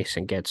pretty nice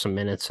and get some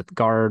minutes at the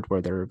guard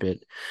where they're a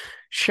bit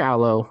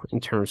shallow in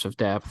terms of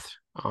depth.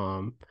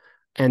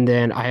 And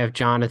then I have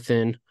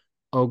Jonathan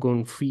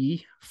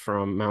Ogunfi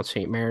from Mount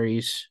St.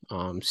 Mary's,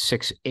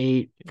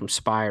 6'8" from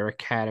Spire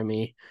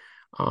Academy.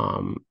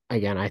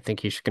 Again, I think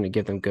he's going to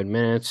give them good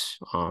minutes.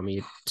 He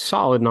had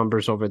solid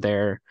numbers over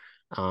there.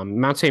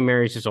 Mount St.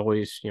 Mary's is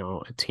always,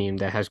 a team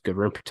that has good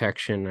rim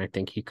protection. I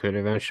think he could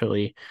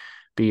eventually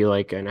be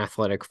like an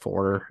athletic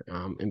four,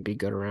 and be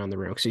good around the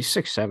rim because he's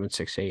 6'7",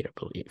 6'8", I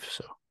believe.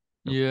 So,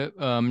 Yeah.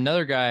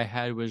 Another guy I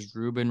had was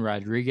Ruben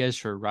Rodriguez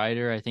for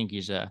Ryder. I think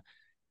he's a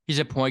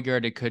point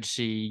guard that could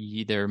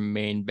see their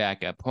main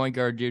backup point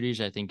guard duties.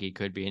 I think he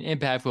could be an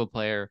impactful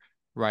player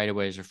right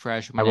away as a I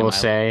freshman. In will my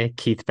say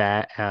Keith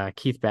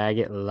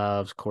Baggett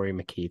loves Corey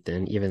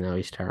McKeithen, even though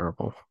he's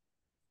terrible.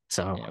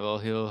 So Yeah, well,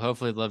 he'll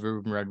hopefully love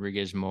Ruben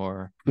Rodriguez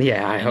more.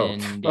 yeah, I And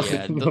hope.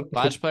 then the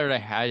last player that I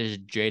had is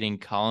Jaden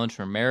Collins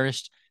from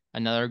Marist.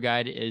 Another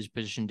guy that is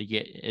positioned to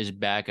get his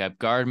backup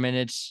guard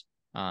minutes.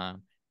 And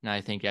I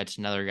think that's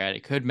another guy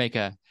that could make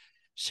a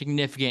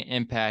significant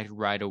impact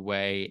right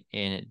away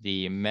in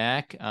the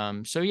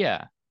MAAC. So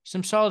yeah,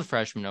 some solid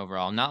freshmen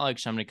overall. Not like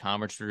some of the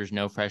conference where there's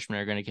no freshmen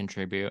are going to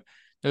contribute.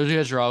 Those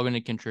guys are all going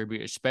to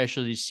contribute,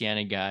 especially these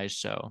Siena guys.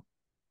 So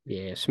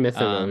Yeah, Smith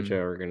and Mojo um,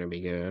 are gonna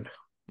be good.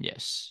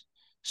 yes.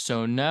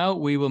 So now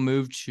we will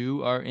move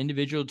to our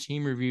individual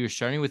team review,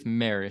 starting with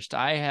Marist.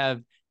 I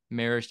have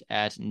Marist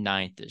at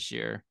ninth this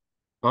year.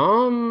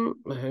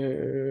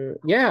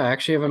 Yeah, I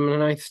actually have him in the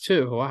ninth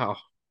too. Wow.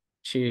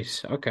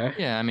 Jeez. Okay.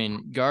 Yeah, I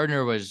mean,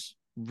 Gardner was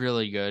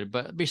really good,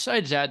 but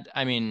besides that,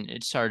 I mean,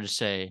 it's hard to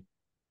say.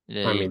 I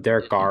They, mean,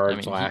 their I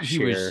guards mean, last he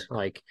year, was,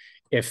 like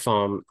if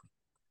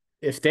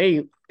if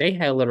they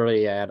had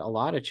literally had a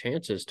lot of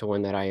chances to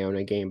win that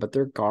Iona game, but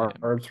their yeah.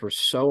 guards were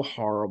so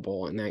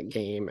horrible in that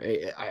game.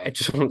 I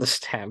just wanted to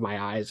stab my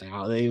eyes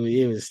out.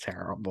 It was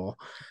terrible.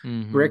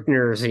 Mm-hmm.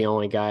 Rickner is the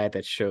only guy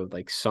that showed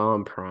like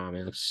some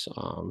promise.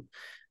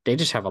 They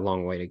just have a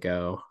long way to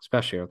go,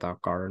 especially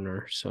without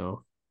Gardner.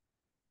 So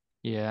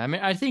Yeah, I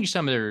mean, I think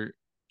some of their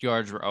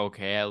yards were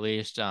okay at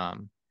least.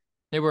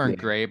 They weren't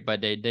yeah, great, but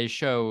they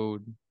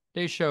showed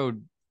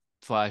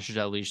flashes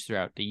at least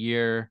throughout the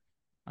year.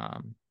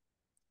 Um,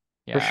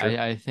 for yeah, sure,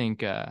 I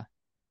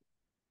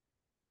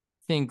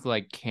think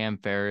like Cam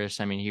Ferris,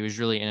 I mean, he was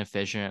really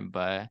inefficient,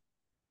 but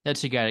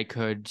that's a guy that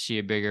could see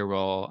a bigger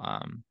role.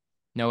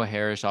 Noah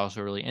Harris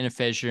also really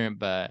inefficient,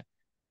 but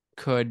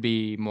could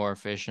be more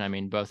efficient. I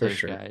mean, both for those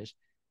sure. guys.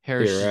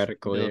 Harris is a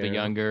Theoretically, little bit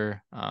yeah.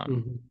 younger.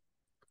 Hmm.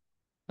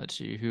 Let's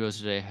see, who else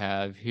do they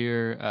have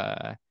here?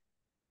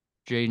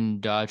 Jaden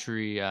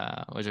Daughtry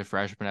was a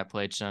freshman that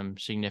played some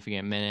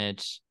significant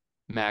minutes.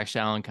 Max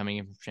Allen coming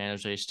in from San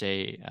Jose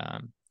State.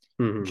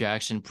 Hmm.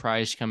 Jackson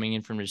Price coming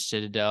in from the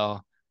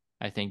Citadel.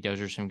 I think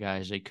those are some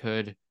guys that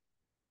could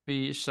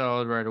be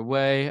solid right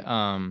away.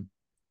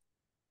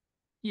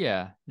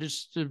 Yeah,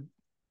 just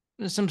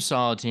some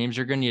solid teams.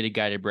 You're going to need a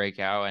guy to break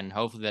out, and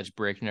hopefully that's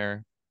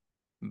Brickner.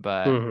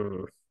 But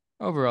Hmm.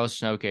 overall,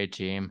 it's an okay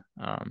team.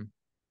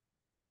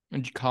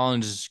 And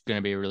Collins is going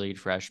to be a really good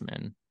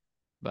freshman.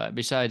 But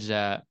besides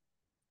that,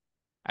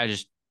 I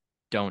just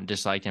don't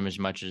dislike him as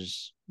much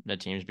as the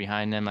teams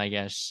behind them, I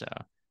guess. So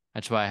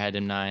that's why I had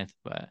him ninth.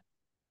 But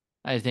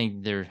I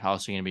think they're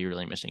also going to be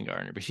really missing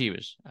Gardner, but he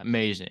was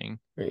amazing.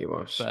 He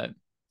was. But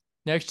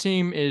next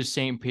team is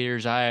St.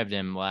 Peter's. I have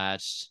them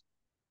last.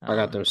 I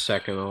got Um, them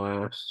second to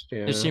last.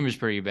 This Yeah. team is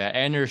pretty bad,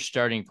 and their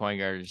starting point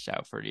guard is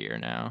out for the year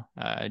now.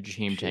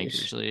 Jaheim Jeez.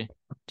 Tankersley,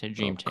 to Oh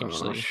Jaheim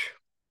Tankersley. gosh.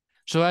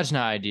 So that's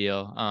not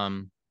ideal.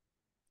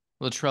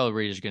 Latrell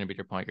Reed is going to be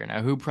their point guard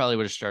now, who probably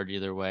would have started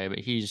either way, but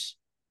he's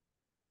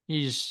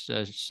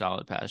a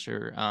solid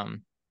passer.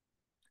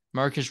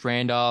 Marcus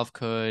Randolph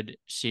could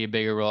see a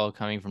bigger role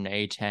coming from the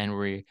A10,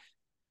 where he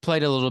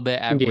played a little bit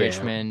at Yeah,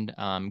 Richmond.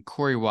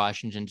 Corey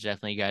Washington's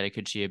definitely a guy that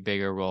could see a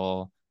bigger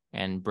role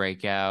and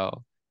break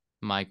out.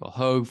 Michael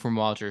Hogue from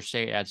Walter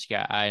State, that's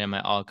got item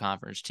my all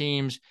conference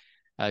teams.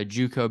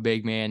 JUCO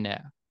big man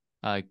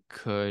that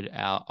could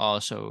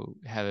also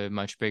have a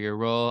much bigger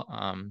role.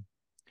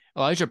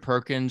 Elijah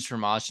Perkins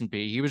from Austin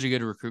P. He was a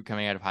good recruit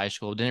coming out of high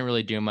school. Didn't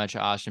really do much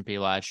at Austin P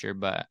last year,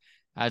 but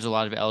has a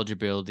lot of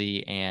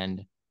eligibility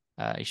and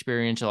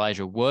experience.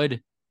 Elijah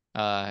Wood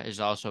is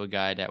also a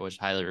guy that was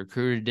highly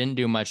recruited. Didn't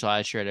do much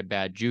last year at a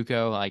bad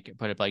JUCO. Like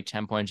put up like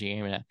 10 points a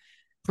game in a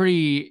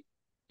pretty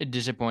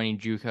disappointing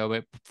JUCO.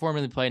 But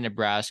formerly played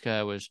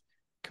Nebraska, was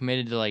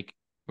committed to like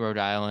Rhode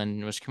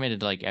Island, was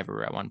committed to like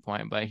everywhere at one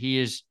point. But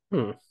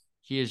hmm.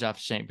 he is off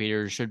to St.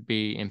 Peter's. Should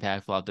be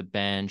impactful off the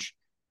bench.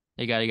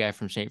 They got a guy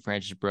from St.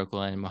 Francis,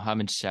 Brooklyn.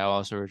 Mohamed Sal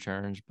also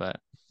returns, but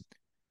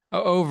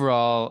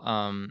overall,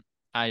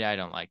 I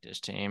don't like this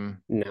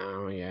team.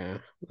 No, yeah.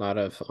 A lot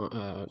of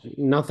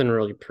nothing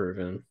really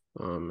proven.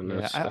 And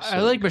Yeah, that's I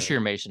not like good.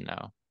 Bashir Mason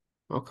though.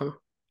 Okay.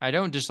 I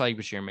don't dislike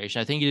Bashir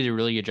Mason. I think he did a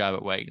really good job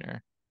at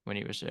Wagner when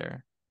he was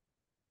there.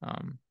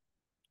 Um,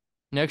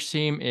 Next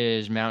team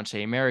is Mount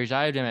St. Mary's.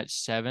 I have them at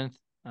seventh.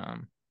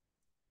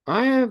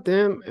 I have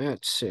them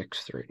at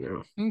sixth right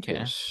now. Okay.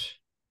 Yes.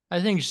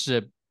 I think it's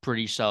a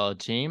pretty solid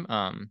team.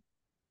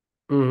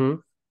 Mm-hmm.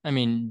 I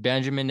mean,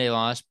 Benjamin, they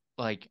lost.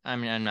 Like, I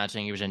mean, I'm not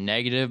saying he was a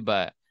negative,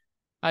 but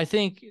I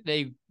think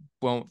they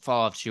won't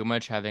fall off too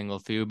much having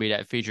LeFou be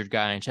that featured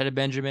guy instead of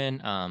Benjamin.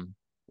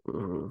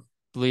 Mm-hmm.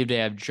 Believe they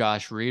have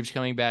Josh Reeves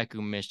coming back,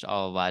 who missed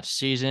all of last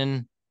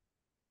season.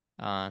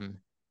 Um,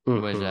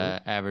 was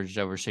Mm-hmm. averaged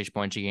over 6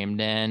 points a game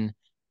then.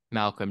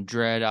 Malcolm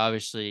Dredd,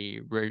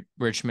 obviously,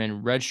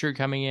 Richmond redshirt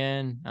coming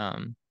in.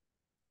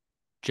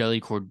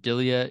 Jelly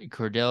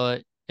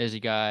Cordella is a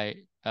guy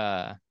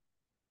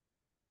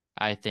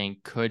I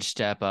think could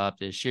step up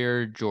this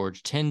year.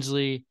 George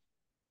Tinsley,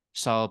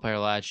 solid player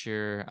last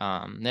year.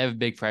 They have a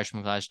big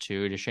freshman class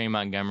too. Deshane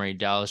Montgomery,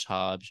 Dallas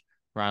Hobbs,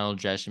 Ronald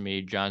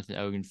Jessamy, Jonathan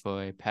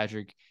Ogunfoy,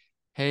 Patrick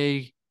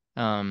Hay,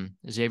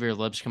 Xavier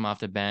Lipscomb off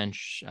the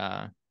bench,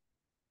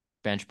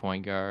 bench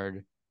point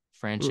guard,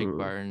 Frantic Mm-hmm.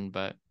 Barton.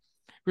 But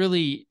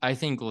really, I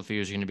think LeFou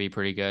is going to be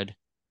pretty good.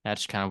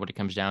 That's kind of what it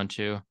comes down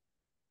to.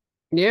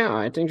 Yeah,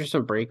 I think there's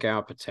some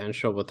breakout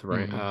potential with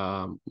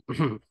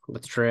Mm-hmm.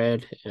 with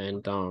Dredd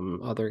and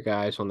other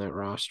guys on that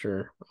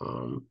roster.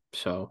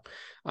 So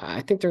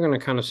I think they're gonna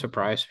kind of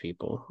surprise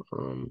people.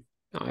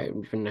 I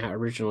even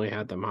originally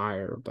had them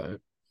higher,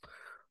 but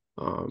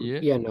Yeah.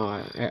 yeah, no,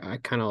 I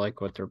kind of like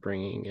what they're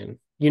bringing, and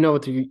you know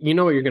what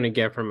you're gonna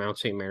get from Mount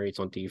St. Mary's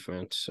on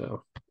defense.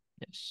 So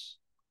Yes.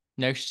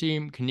 Next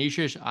team,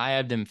 Canisius. I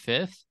have them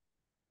fifth.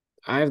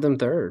 I have them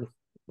third.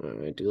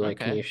 I do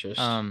like Okay. Canisius.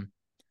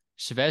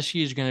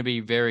 Savesky is going to be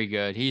very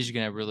good. He's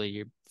going to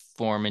really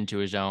form into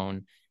his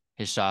own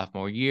his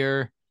sophomore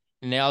year.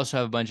 And they also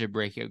have a bunch of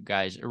breakout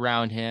guys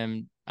around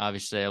him.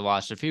 Obviously, they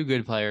lost a few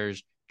good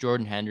players.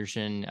 Jordan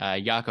Henderson,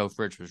 Jaco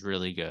Fritz was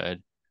really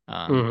good.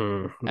 That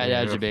was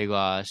Yeah. a big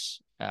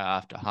loss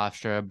off to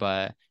Hofstra.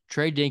 But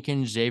Trey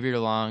Dinkins, Xavier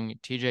Long,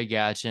 TJ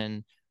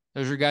Gatson,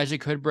 those are guys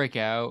that could break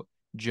out.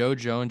 Joe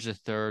Jones the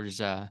third is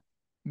a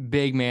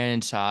big man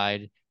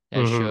inside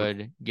that hmm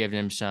should give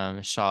them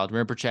some solid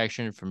rim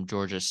protection from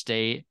Georgia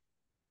State.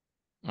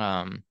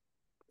 Um,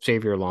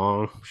 Xavier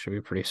Long should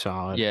be pretty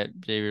solid. yeah,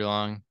 Xavier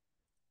Long.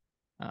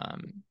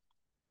 Um,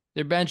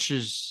 their bench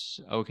is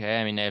okay.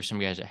 I mean, they have some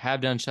guys that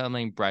have done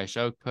something. Bryce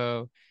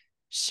Okpo,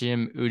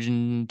 Sim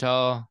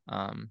Ujental.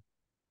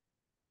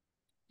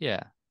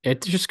 Yeah,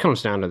 It just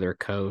comes down to their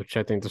coach.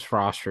 I think this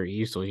roster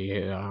easily,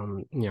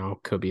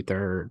 could be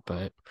third,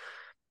 but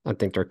I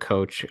think their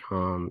coach,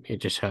 it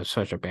just has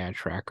such a bad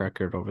track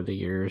record over the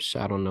years.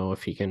 I don't know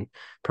if he can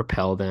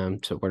propel them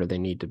to where they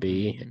need to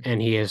be, mm-hmm.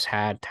 and he has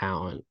had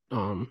talent,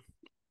 in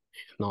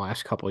the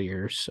last couple of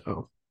years.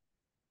 So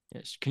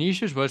Yes.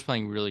 Canisius was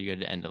playing really good at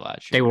the end of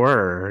last they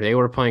year.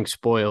 were playing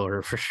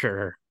spoiler for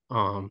sure.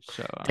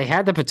 So, They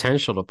had the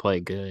potential to play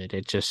good.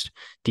 It just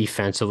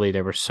defensively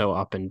they were so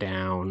up and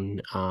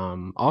down.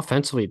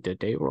 Offensively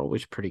they were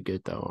always pretty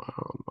good though,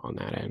 on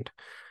that end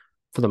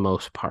for the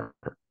most part.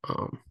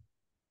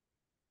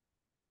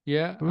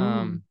 yeah.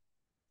 Mm,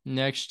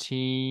 Next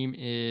team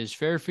is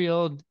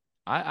Fairfield.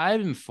 I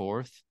have them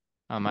fourth.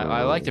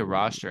 I like the um,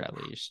 roster at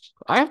least.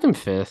 I have them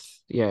fifth.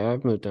 Yeah,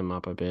 I've moved them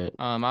up a bit.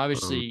 Um,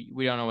 Obviously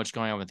we don't know what's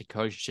going on with the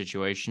coach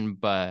situation,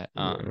 but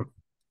yeah.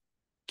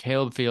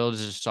 Caleb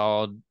Fields is a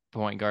solid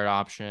point guard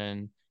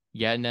option.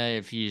 Yetna,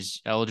 if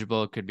he's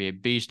eligible, could be a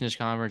beast in this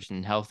conference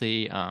and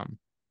healthy.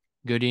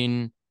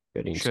 Gooding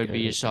Gooding's should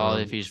be good.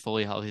 solid if he's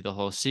fully healthy the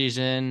whole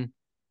season.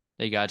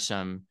 They got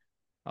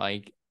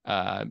like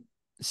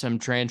some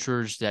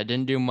transfers that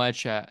didn't do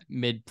much at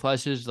mid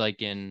pluses,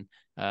 like in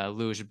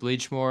Lewis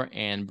Bleachmore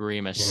and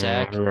Barima Yeah, I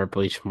Sek. remember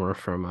Bleachmore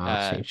from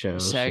St.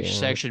 Joe's. Sek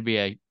Yeah. should be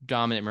a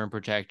dominant rim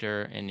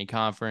protector in the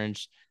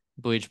conference.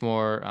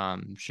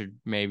 Bleachmore should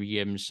maybe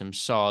give him some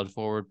solid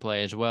forward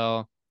play as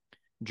well.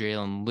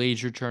 Jalen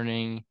Leeds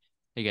returning.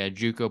 They got a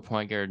JUCO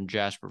point guard and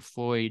Jasper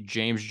Floyd.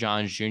 James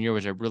Johns Jr.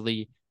 was a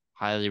really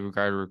highly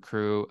regarded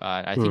recruit.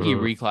 I think he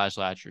hmm reclassed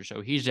last year,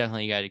 so he's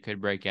definitely a guy that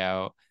could break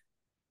out.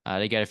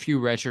 They got a few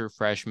redshirt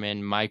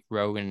freshmen, Mike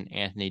Rogan and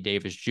Anthony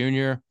Davis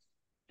Jr.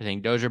 I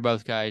think those are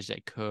both guys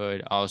that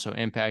could also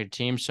impact the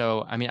team.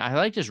 So, I mean, I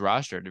like this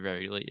roster at the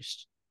very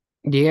least.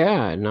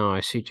 Yeah, no,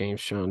 I see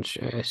James Jones.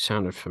 It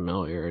sounded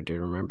familiar. I do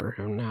remember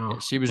him now.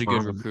 Yes, he was a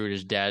good recruit.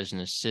 His dad is an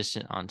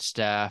assistant on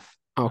staff.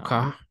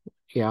 Okay.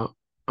 Yeah.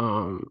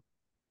 Um,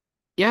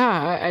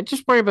 yeah, I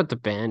just worry about the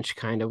bench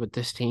kind of with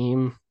this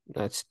team.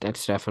 That's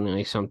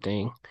definitely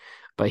something.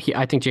 But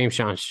I think James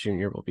Jones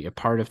Jr. will be a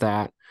part of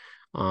that.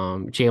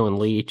 Jalen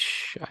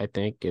Leach, I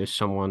think, is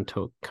someone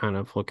to kind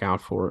of look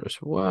out for as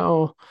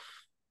well.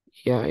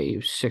 Yeah, he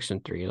was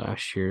 6-3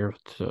 last year,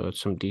 so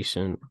it's some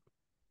decent.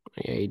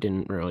 Yeah, he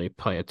didn't really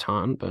play a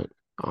ton, but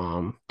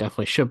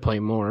definitely should play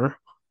more.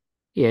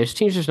 Yeah, his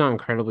team's just not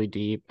incredibly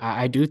deep.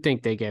 I do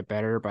think they get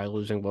better by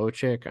losing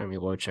Wojcik. I mean,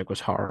 Wojcik was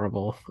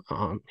horrible.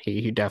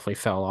 He definitely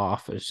fell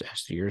off as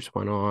the years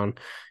went on.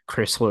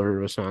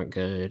 Chrysler was not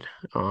good.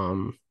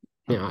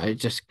 It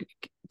just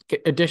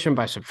addition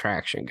by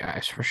subtraction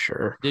guys for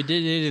sure. They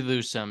did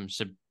lose some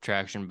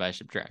subtraction by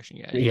subtraction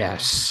guys, though,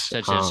 Yes.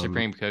 such as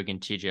Supreme Cook and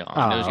TJ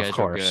Long. Those Of guys were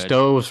course. good.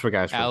 Those were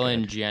guys were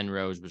Allen good. Jen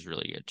Rose was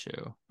really good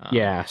too.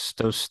 Yes,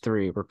 those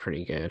three were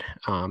pretty good.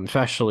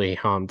 Especially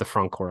the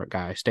front court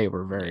guys. They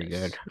were very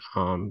good.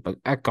 Yes. But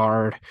at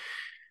guard,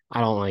 I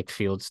don't like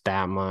Fields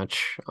that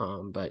much.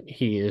 But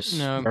he is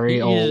No,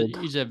 very old.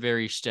 he's a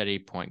very steady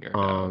point guard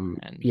though,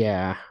 and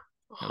Yeah.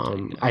 he'll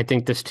take that. I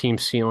think this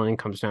team's ceiling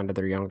comes down to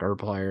their younger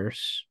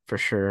players for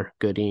sure.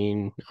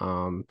 Goodine.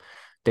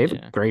 They have a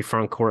Yeah. great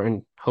front court,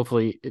 and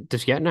hopefully,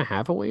 does Yetna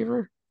have a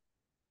waiver?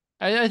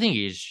 I think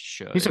he He's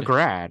a should.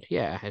 grad.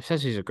 Yeah, it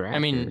says he's a I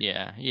grad mean,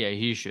 here, yeah,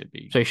 he should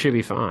be so he should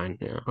be good. fine.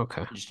 Yeah.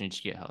 Okay. He just needs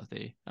to get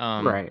healthy.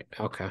 Right.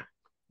 Okay.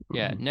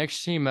 Yeah.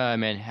 Next team,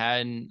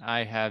 Manhattan.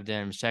 I have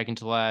them second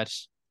to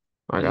last.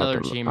 I got Another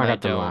them. team I I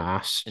got them don't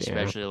last. Yeah.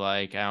 especially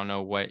like. I don't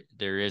know what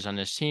there is on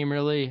this team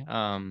really.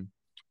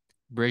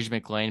 Bridge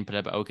McLean put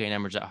up okay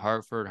numbers at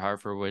Hartford.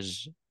 Hartford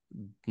was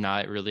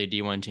not really a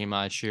D1 team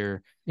last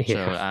year, so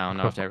Yeah. I don't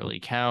know if that really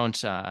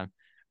counts.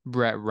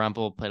 Brett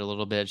Rumpel played a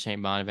little bit at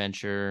St.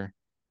 Bonaventure.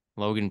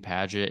 Logan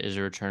Paget is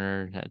a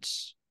returner.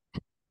 That's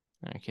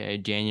okay.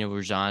 Daniel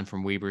Ruzan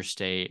from Weber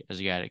State as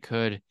a guy that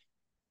could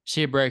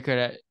see a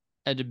breakout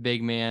at the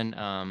big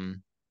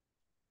man.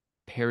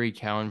 Perry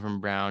Cowan from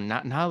Brown.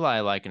 Not a lot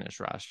I like in this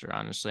roster,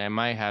 honestly. I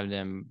might have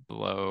them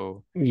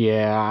below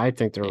Yeah. I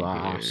think they're St.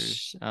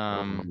 last. Peter's.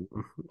 I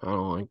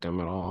don't like them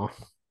at all.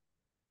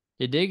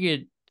 They did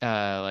get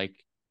like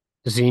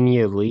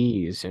Xenia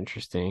Lee is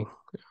interesting.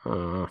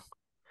 Uh,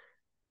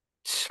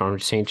 from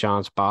St.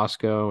 John's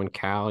Bosco and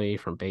Cali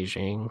from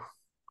Beijing.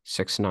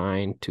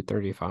 6'9",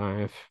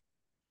 235.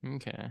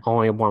 okay.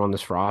 Only one on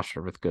this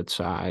roster with good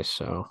size,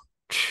 so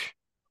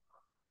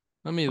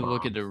Let me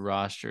look at um, the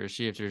roster,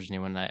 see if there's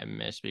anyone that I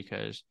missed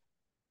because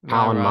my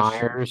Alan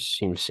roster. Myers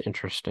seems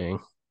interesting.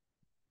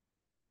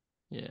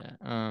 Yeah.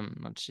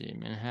 Let's see.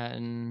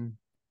 Manhattan.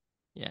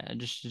 Yeah,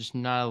 just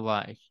not a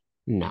lot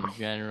No. in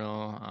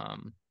general.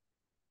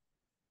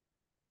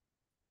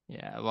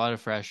 Yeah, a lot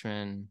of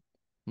freshmen,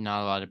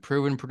 not a lot of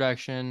proven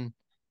production.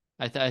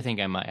 I think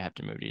I might have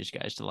to move these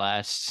guys to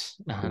last.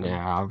 Yeah,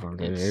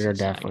 they're It's not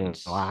definitely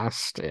against.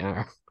 last.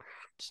 Yeah.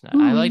 It's not.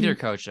 I like their Ooh.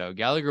 coach though.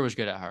 Gallagher was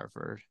good at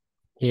Hartford.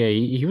 Yeah,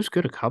 he was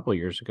good a couple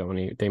years ago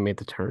when they made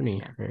the tourney,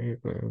 Yeah.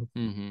 right? Mm-hmm.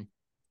 And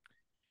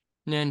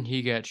then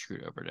he got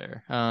screwed over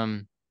there.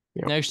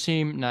 Yeah. Next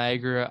team,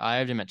 Niagara. I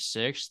have them at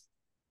sixth.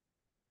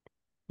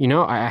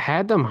 I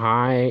had them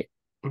high.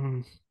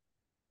 Mm,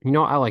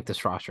 I like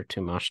this roster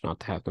too much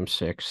not to have them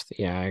sixth.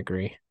 Yeah, I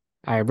agree.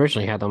 I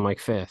originally Yeah. had them like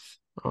fifth.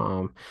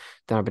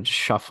 Then I've been just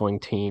shuffling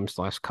teams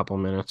the last couple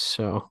minutes.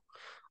 So,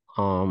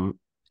 um,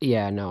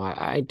 yeah, no,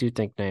 I do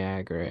think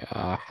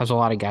Niagara has a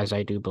lot of guys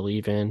I do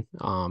believe in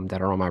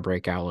that are on my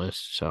breakout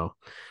list. So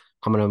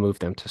I'm gonna move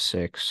them to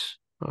six.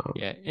 Yeah,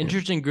 Yeah,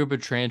 interesting group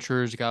of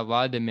transfers. Got a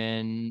lot of them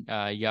in.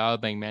 Yao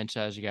Bang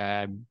Mensah is a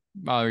guy I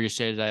already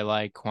said that I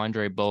like.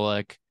 Quandre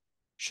Bullock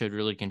should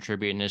really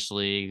contribute in this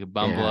league. yeah, I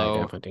Bumblo,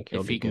 definitely think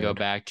he'll if be he can go good.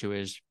 back to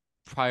his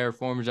prior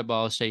forms at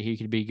Ball State, he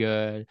could be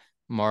good.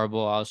 Marble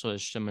also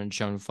has someone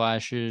shown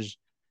flashes.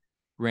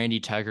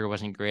 Randy Tucker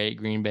wasn't great at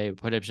Green Bay, but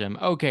put up some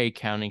okay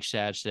counting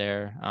stats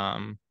there.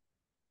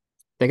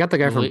 They got the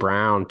guy from Malik,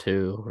 Brown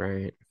too,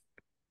 right?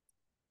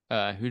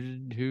 who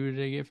did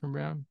they get from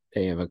Brown?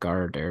 They have a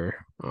guard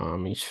there.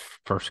 He's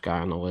first guy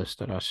on the list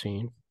that I've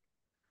seen.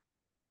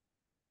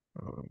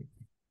 Um,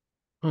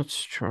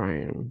 let's try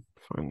and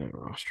find that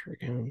roster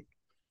again.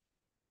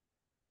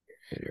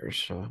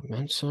 There's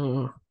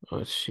Mensa.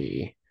 Let's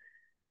see.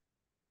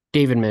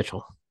 David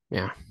Mitchell.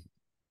 Yeah.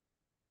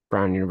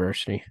 Brown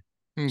University.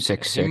 Okay,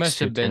 Six he six must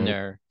two have been ten.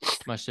 there.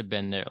 Must have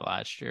been there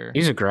last year.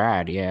 He's a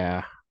grad,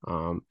 yeah.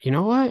 You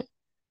know what?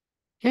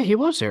 Yeah, he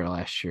was there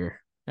last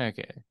year.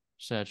 Okay,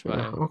 so that's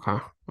Yeah, why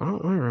okay. I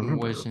don't really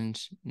remember.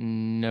 wasn't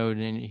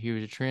noting he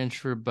was a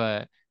transfer,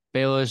 but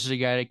Bayless is a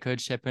guy that could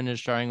step into the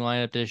starting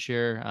lineup this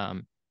year. Yeah,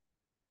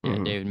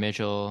 Hmm. David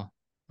Mitchell,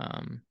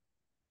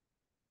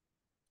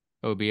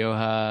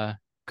 Obioha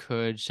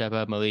could step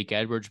up. Malik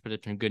Edwards put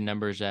up some good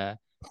numbers at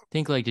I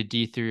think like the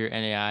D3 or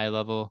NAI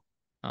level.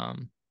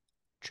 Um,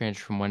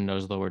 transfer from one of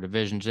those lower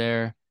divisions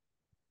there.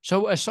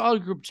 So a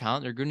solid group of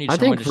talent. They're going to need I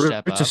someone think to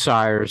step Rich up.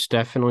 Sire is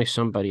definitely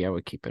somebody I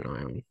would keep an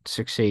eye on.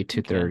 6'8", Okay.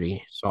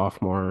 230,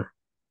 sophomore.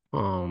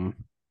 Um,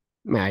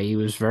 yeah, he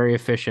was very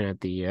efficient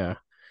at the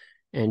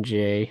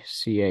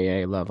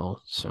NJCAA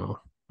level. So,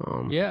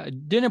 Yeah,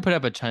 didn't put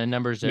up a ton of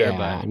numbers there, but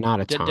yeah,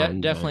 not a ton,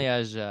 but definitely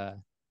has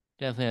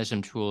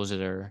some tools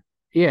that are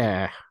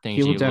yeah, he things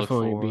would you look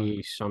definitely for.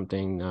 be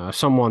something,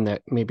 someone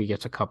that maybe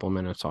gets a couple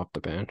minutes off the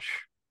bench.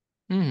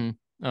 Mm-hmm.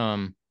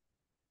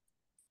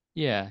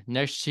 Yeah.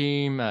 Next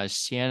team,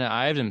 Siena.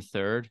 I have them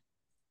third.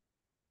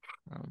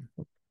 Um,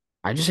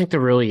 I just think they're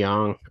really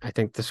young. I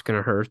think this is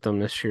gonna hurt them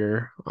this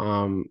year.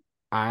 I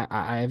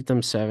have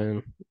them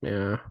seven.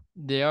 Yeah,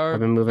 they I've are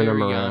been moving them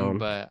very young, around,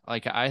 but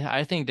like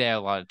I think they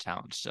have a lot of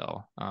talent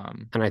still.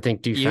 and I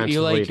think Eli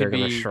defensively could they're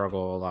gonna be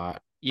struggle a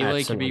lot. Eli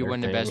That's could be another one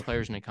of the thing. best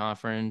players in the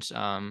conference.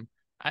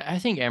 I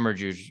think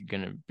Emerju's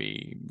going to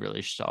be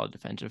really solid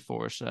defensive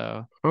force.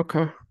 So,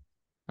 Okay.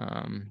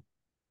 um,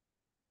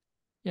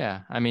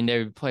 yeah, I mean,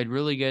 they played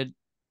really good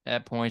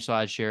at points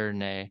last year,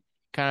 and they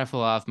kind of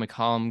fell off.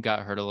 McCollum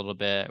got hurt a little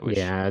bit, which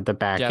Yeah, the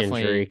back injury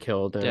definitely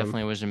killed him.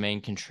 definitely was a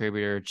main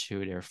contributor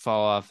to their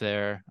fall off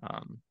there.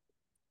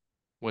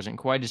 Wasn't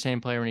quite the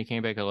same player when he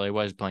came back, although he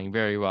was playing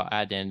very well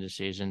at the end of the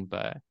season.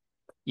 But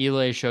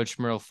Eli showed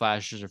some real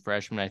flashes as a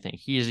freshman. I think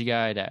he's a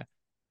guy that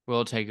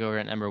will take over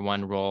that number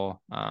one role.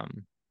 I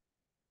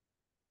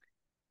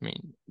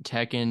mean,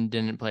 Tekken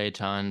didn't play a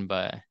ton,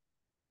 but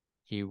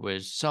he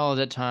was solid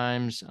at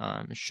times.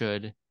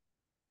 Should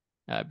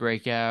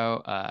break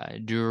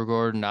out. Drew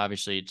Gordon,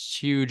 obviously, it's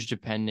huge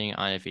depending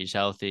on if he's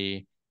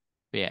healthy.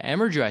 But yeah,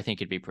 Emerju, I think,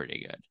 could be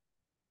pretty good.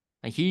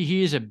 Like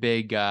he's a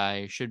big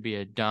guy, should be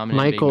a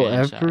dominant big Michael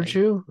man inside.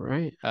 Everju,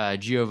 right?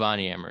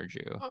 Giovanni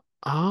Emerju.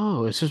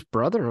 Oh, it's his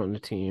brother on the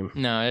team.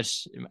 No,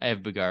 it's Ev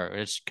Bigar.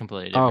 It's a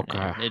completely different Okay.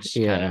 name. It's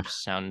kind Yeah. of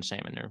sound the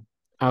same in there.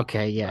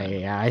 Okay, yeah, But yeah,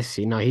 yeah. I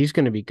see. No, he's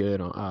gonna be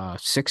good.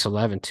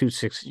 6'11", yeah,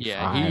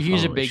 265.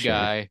 he's a Holy big shit.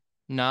 guy.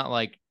 Not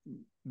like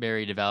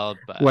very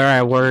developed, but I Where I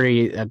think he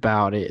worry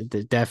about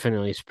it,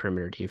 definitely is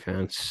perimeter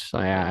defense.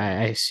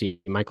 yeah. I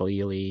see Michael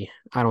Ely.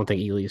 I don't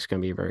think Ely's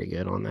gonna be very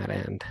good on that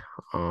end.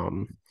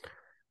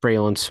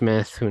 Braylon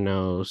Smith, who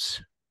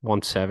knows?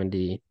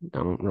 170. I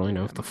don't really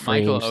know Yeah, if the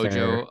Michael frame's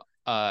there.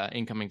 Ojo,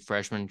 incoming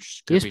freshman, He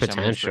could has be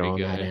someone who's potential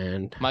pretty on that good.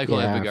 end.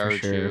 Michael Yeah, for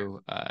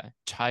sure. Ebigaru,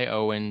 Ty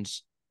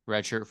Owens,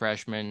 redshirt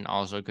freshman,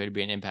 also could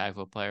be an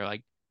impactful player.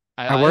 Like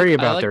I worry I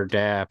about like their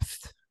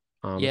depth. It's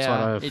a lot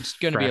yeah, of it's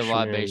going to be a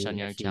lot based freshmen, on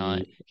young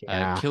talent. iffy.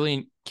 Yeah.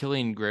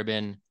 Killian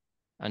Gribben,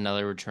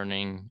 another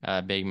returning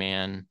big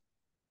man.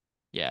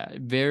 Yeah,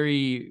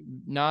 very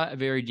not a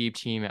very deep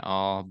team at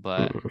all,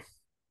 but Mm.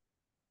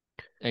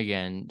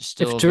 again, If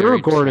still Drew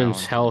very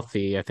Gordon's talented,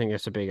 healthy, I think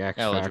it's a big X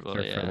eligible.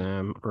 factor for Yeah,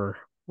 them. Or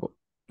well,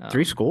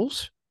 three um,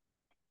 schools?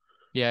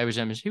 yeah, he was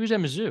at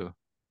Mizzou.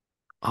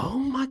 Oh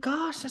my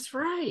gosh, that's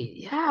right.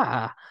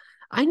 Yeah.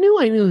 I knew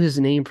his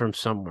name from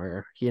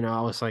somewhere.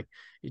 I was like,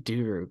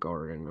 Drew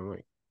Gordon. I'm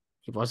like,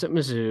 he was at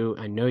Mizzou.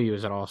 I know he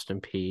was at Austin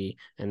P.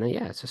 And then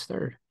yeah, it's his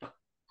third.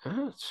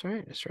 Oh, that's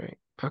right. That's right.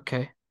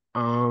 Okay.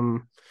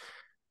 Um,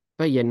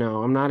 but yeah,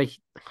 no, I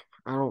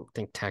don't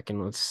think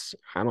Tekken was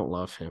I don't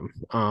love him.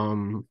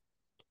 I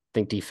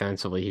think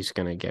defensively he's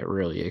gonna get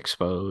really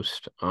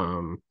exposed.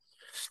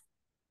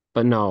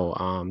 But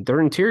no,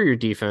 their interior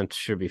defense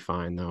should be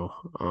fine though.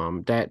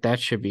 That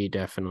should be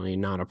definitely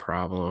not a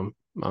problem.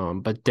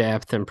 But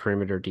depth and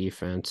perimeter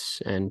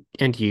defense and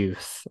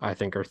youth, I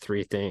think, are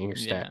three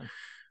things that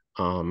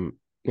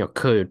Yeah.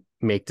 could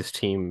make this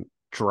team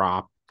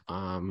drop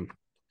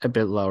a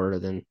bit lower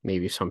than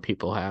maybe some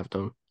people have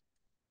them.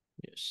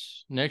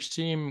 Yes. Next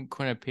team,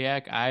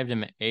 Quinnipiac. I have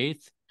them at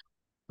eighth.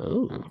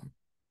 Oh, Um,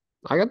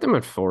 I got them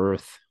at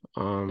fourth.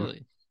 Um,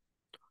 really,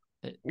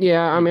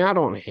 yeah, I you, mean, I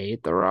don't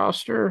hate the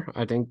roster.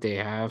 I think they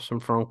have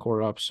some front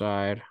court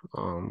upside.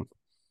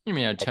 I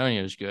mean,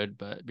 Antonio's good,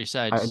 but I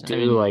besides, I do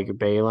mean, like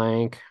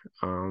Baylank.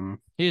 Um,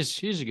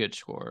 he's a good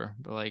scorer,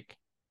 but like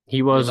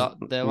he was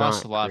they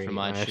lost a not lot from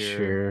great last last year.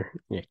 year.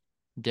 Yeah,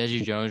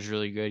 Desi Jones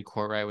really good.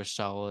 Courtwright was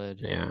solid.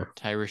 yeah.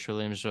 Tyrese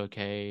Williams was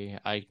okay.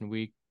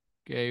 Eichen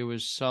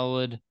was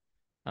solid.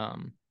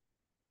 Um,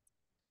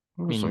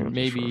 What I was like mean,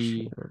 this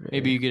maybe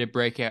roster? you get a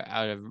breakout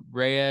out of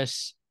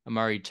Reyes.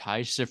 Amari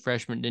Tice, the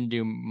freshman, didn't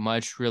do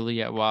much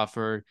really at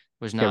Wofford.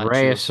 Was Yeah, not too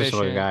Reyes is the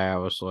efficient, guy I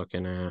was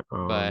looking at.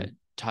 but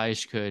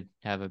Tice could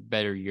have a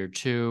better year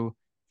too.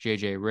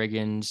 JJ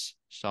Riggins,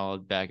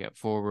 solid backup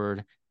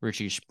forward.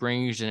 Richie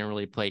Springs didn't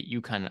really play at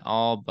UConn at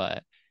all,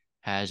 but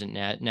has a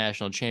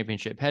national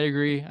championship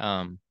pedigree.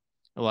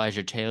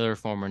 Elijah Taylor,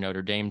 former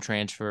Notre Dame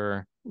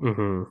transfer,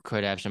 mhm.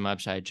 could have some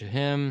upside to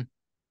him.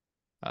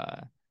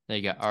 Uh,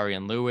 they got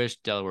Arian Lewis,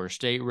 Delaware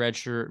State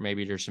redshirt.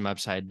 Maybe there's some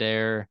upside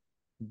there.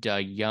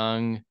 Doug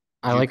Young,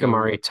 I like JUCO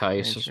Amari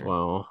Tice as transfer.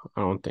 well.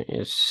 I don't think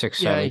it's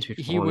 6'7", Yeah,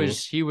 220.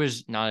 he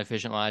was not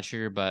efficient last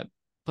year, but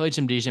played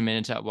some decent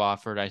minutes at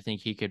Wofford. I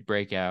think he could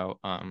break out.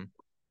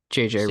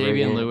 JJ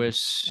Savion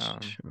Lewis.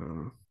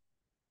 Riggins.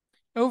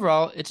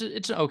 Overall, it's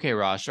an okay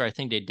roster. I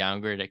think they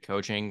downgraded at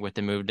coaching with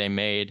the move they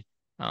made.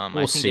 I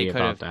We'll think they see could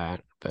about have.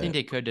 that, I think but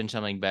they could have done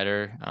something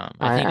better.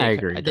 I think I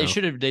agree though. they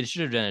should have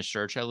done a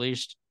search at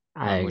least,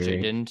 I which they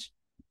agree. didn't.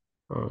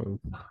 Um,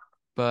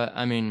 But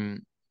I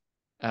mean,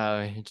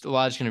 a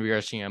lot is going to be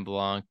resting on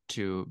Blanc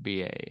to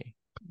be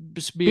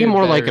be a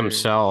more like better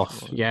himself.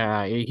 scorer.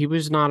 Yeah, he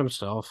was not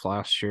himself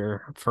last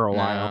year for a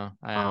while.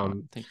 No, I don't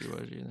Um, think he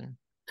was either.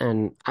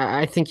 and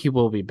I think he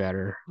will be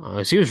better.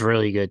 'Cause he was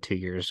really good 2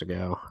 years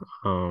ago.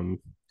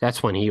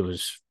 That's when he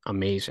was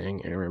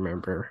amazing. I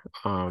remember.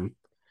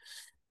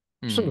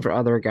 Just looking Hmm. for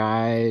other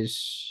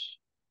guys.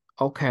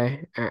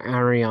 Okay,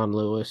 Arion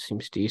Lewis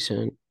seems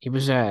decent. He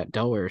was at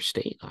Delaware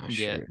State last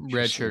Yeah, year.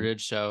 Interesting.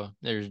 redshirted, so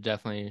there's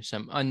definitely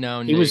some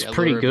unknown He was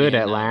pretty allure of the good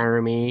at unknown.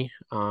 Laramie,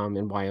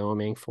 in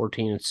Wyoming,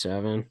 14 and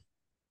 7,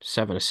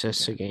 7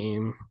 assists Okay. a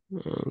game.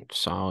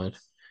 Solid.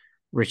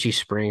 Richie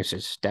Springs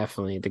is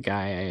definitely the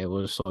guy I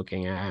was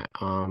looking at.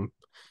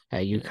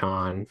 at Yeah.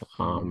 UConn.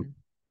 Hmm.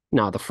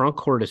 No, the front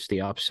court is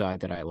the upside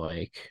that I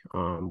like.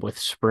 With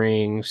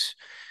Springs,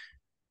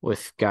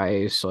 with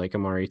guys like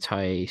Amari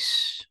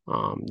Tice,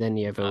 then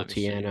you have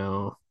Obviously.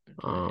 Otieno.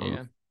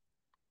 Um,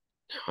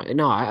 Yeah.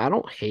 no, I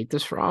don't hate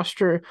this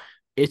roster.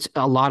 It's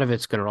a lot of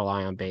it's going to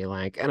rely on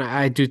Baylank, and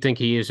I do think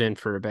he is in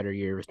for a better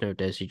year with no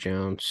Desi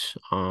Jones.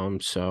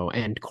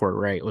 And Court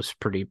Wright was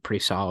pretty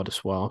solid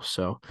as well.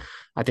 So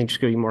I think there's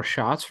going to be more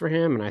shots for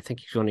him, and I think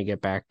he's going to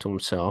get back to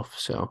himself.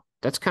 So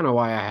that's kind of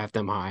why I have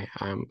them high.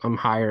 I'm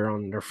higher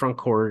on their front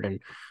court,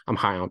 and I'm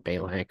high on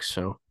Baylank.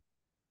 So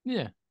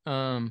Yeah.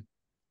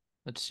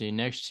 Let's see.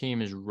 Next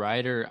team is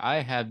Ryder. I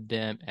have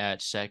them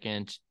at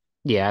second,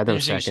 yeah, them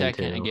finishing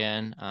second second too.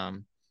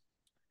 again.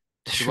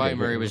 Should Dwight have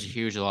Murray hit was a him.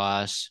 huge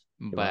loss,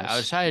 He but was.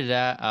 outside of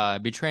that,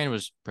 Betrain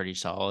was pretty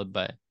solid,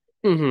 but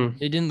Mm-hmm.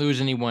 they didn't lose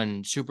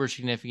anyone super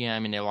significant. I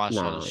mean, they lost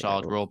all the No, yeah,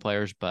 solid role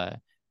players, but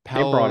they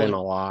brought Powell in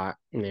a lot.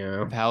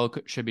 Yeah.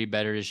 Should be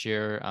better this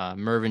year.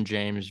 Mervyn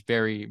James,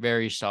 very,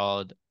 very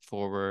solid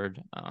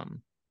forward.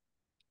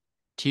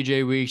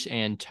 TJ Weeks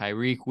and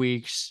Tyreek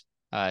Weeks.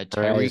 All right,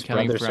 his Tyreek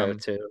coming brother's there from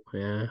too.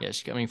 Yeah.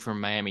 Yes, coming from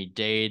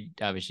Miami-Dade.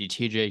 Obviously,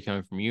 TJ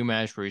coming from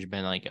UMass, where he's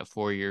been like a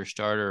 4-year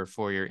starter,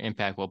 4-year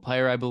impactful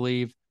player, I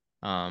believe.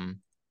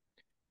 Um,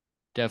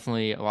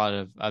 Definitely a lot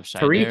of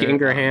upside Tariq there.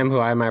 Ingraham, who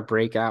I might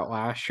break out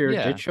last year, did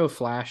Yeah, show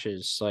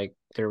flashes. Like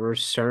there were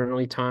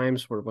certainly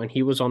times where when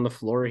he was on the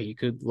floor, he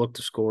could look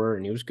to score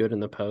and he was good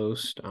in the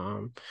post.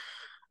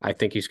 I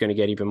think he's going to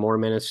get even more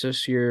minutes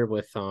this year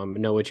with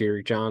Noah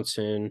Jerry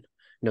Johnson,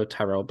 no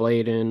Tyrell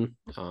Bladen.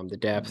 The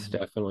depth mhm.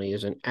 definitely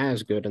isn't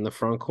as good in the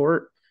front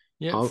court.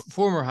 Yeah. I'll,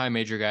 Former high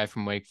major guy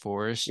from Wake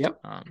Forest. yep.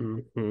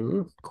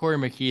 Mm-hmm. Corey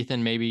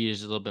McKeithen maybe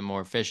is a little bit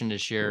more efficient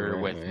this year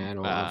with I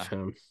don't love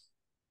him.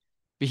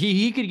 but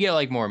he could get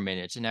like more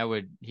minutes and that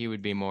would he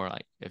would be more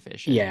like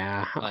efficient.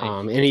 Yeah, Like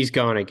and he's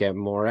going to get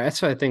more.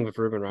 That's what I think with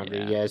Ruben yeah.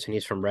 Rodriguez, and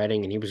he's from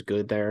Reading, and he was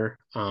good there.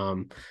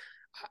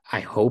 I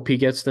hope he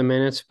gets the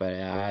minutes,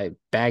 but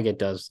Baggett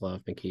does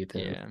love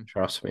McKeithen. Yeah.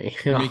 Trust me.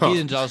 And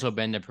McKeithen's also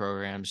been to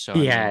programs, so I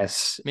mean,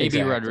 Yes, maybe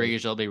exactly.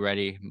 Rodriguez will be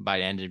ready by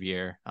the end of the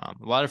year. A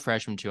lot of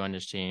freshmen too on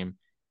this team,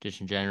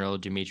 just in general.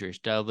 Demetrius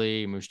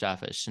Dudley,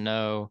 Mustafa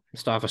Snow,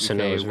 Mustafa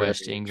Sano Ife is very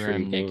West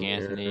Ingram, Nick intriguing. Yeah.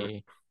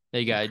 Anthony.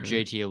 They got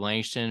Okay. JT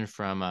Langston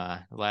from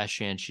Last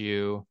Chance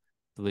U.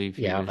 I believe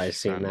he Yeah, was I've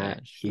seen from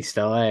that. East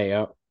LA.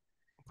 Yep.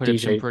 put up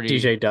some DJ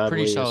pretty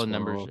Dudley as solid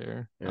numbers well.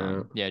 there. Yeah.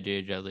 Yeah,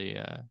 DJ Dudley,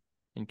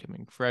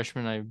 incoming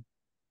freshman, I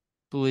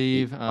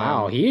believe.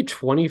 Wow, he had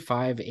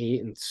 25,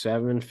 8, and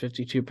 7,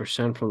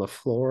 52% from the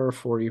floor,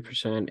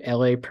 40%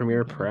 LA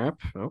Premier Okay. Prep.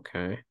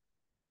 Okay.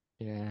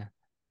 Yeah.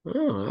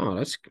 Oh,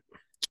 that's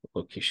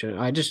look. He should.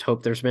 I just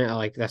hope there's man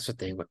like that's the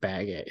thing with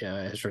Baggett.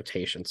 His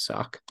rotations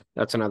suck.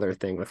 That's another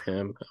thing with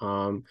him.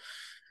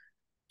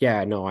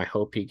 Yeah, no. I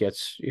hope he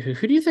gets. Who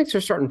do you think's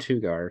their starting two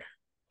guard?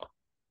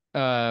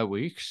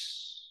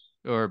 Weeks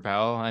or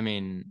Powell. I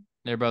mean,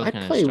 they're both I'd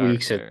gonna play start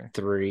Weeks at there. Yeah, I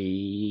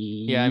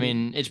three.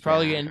 mean, it's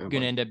probably Yeah,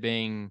 gonna end up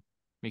being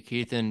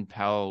McKeithen,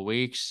 Powell,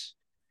 Weeks.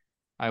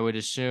 I would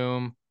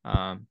assume.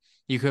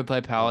 You could play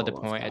I Powell at don't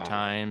the love point at that.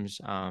 times.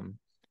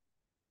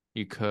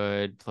 You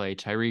could play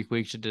Tyreek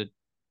Weeks at the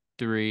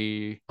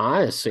three.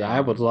 Honestly, I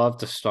would Um, love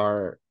to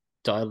start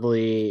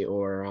Dudley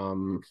or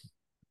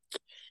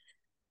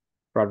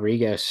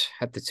Rodriguez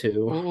at the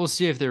two. we'll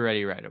see if they're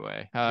ready right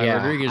away. Yeah,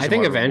 Rodriguez I is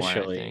think more of a one, I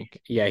eventually.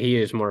 think. Yeah, he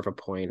is more of a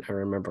point. I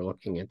remember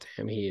looking into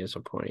him. He is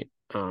a point.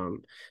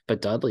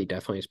 But Dudley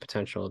definitely has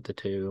potential at the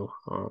two.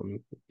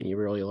 He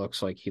really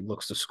looks like he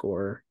looks to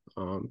score.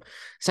 So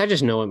I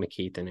just know what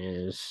McKeithen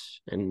is,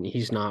 and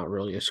he's not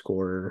really a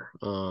scorer.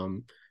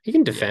 He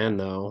can Yeah, defend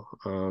though.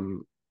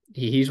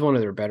 He's one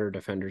of their better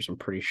defenders, I'm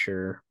pretty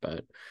sure,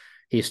 but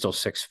he's still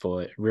 6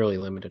 foot, really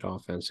limited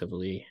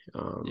offensively.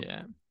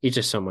 yeah. He's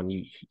just someone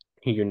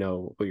you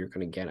know what you're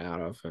going to get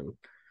out of, and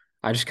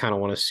I just kind of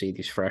want to see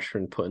these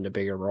freshmen put into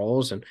bigger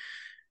roles. And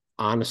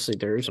honestly,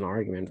 there is an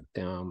argument.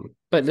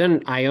 But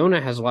then Iona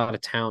has a lot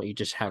of talent you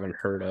just haven't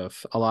heard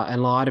of a lot. And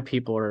a lot of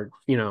people are,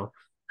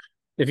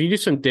 if you do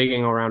some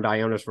digging around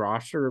Iona's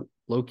roster,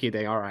 Loki,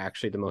 they are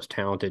actually the most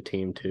talented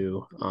team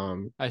too.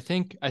 I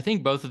think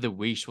both of the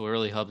weeks will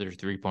really help their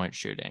 3-point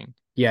shooting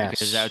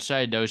because Yes.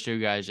 outside those two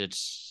guys,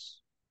 it's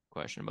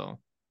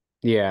questionable.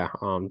 Yeah.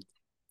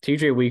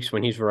 TJ Weeks,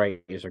 when he's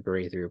right, is a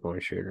great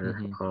 3-point shooter.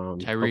 Mm-hmm.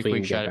 Tyreek Hopefully he Week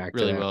can get shot it back to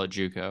really that. well at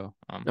JUCO.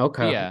 But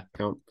Okay. yeah,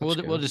 Yep, that's we'll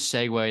good. just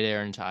segue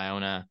there into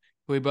Iona.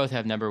 We both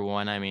have number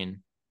one. I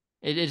mean,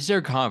 it's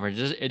their conference.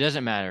 It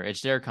doesn't matter.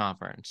 It's their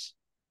conference.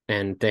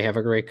 And they have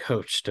a great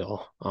coach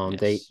still.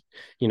 Yes,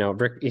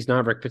 Rick, he's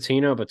not Rick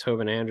Pitino, but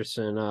Tobin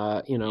Anderson,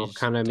 he's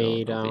kind of still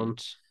made,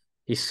 elite.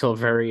 he's still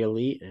very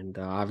elite and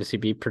obviously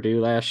beat Purdue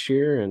last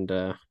year and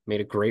made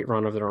a great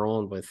run of their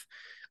own with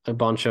a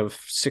bunch of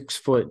 6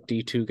 foot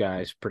D2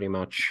 guys, pretty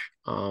much.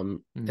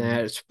 Mm-hmm.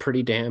 That's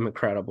pretty damn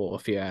incredible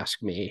if you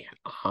ask me.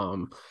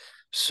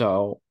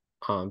 So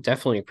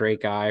definitely a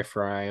great guy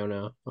for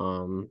Iona.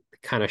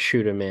 Kind of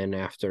shoot him in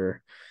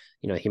after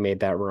he made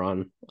that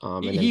run.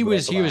 And then He Rick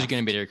was going to be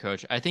left. their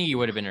coach. I think he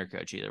would have been their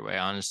coach either way.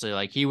 Honestly,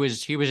 like he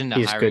was into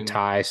He's good hiring.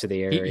 ties to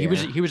the area. He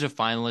was a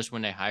finalist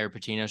when they hired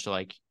Patino. So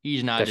like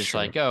he's not That's just true.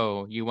 like,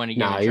 oh, you want to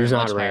give him No, a he was turn,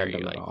 not let's hire you.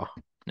 random at Like all.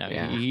 no,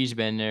 Yeah. he's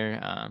been there.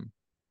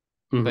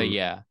 But Hmm.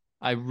 yeah,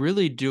 I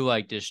really do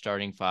like this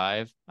starting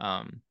five.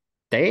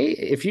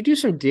 If you do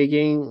some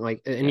digging,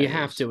 like, and you That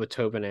have to is with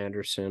Tobin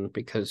Anderson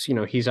because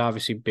he's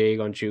obviously big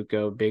on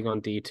JUCO, big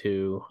on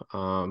D2.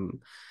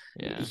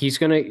 yeah. He's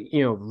gonna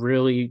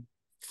really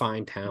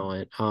find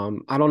talent.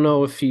 I don't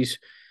know if he's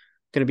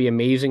gonna be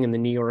amazing in the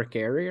New York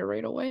area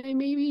right away.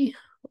 Maybe.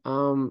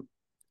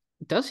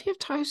 Does he have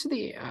ties to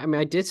the? I mean,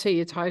 I did say he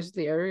had ties to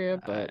the area,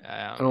 but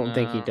I I don't don't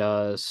think he know.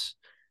 does.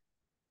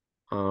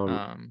 Um,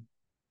 Um,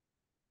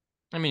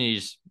 I mean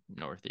he's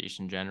Northeast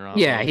in general, I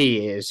Yeah,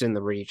 believe. he is in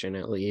the region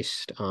at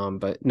least.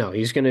 But no,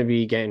 he's going to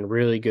be getting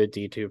really good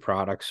D2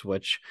 products,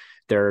 which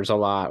there's a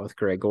lot with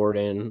Greg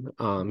Gordon.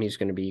 He's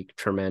going to be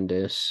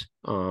tremendous.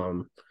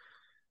 And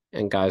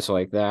guys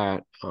like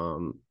that.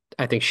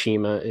 I think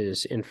Shima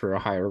is in for a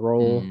higher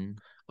role.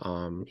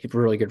 Mm, He's a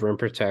really good rim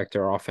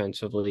protector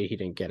offensively. He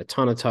didn't get a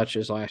ton of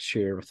touches last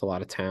year with a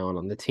lot of talent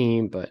on the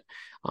team, but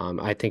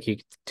I think he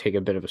could take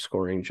a bit of a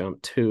scoring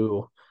jump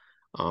too.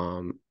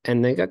 And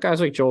they got guys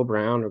like Joel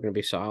Brown who are going to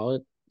be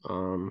solid.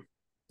 They're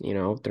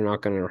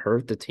not going to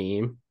hurt the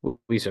team.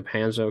 Lisa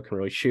Panzo can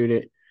really shoot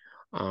it.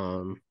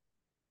 Um,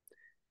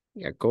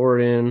 you got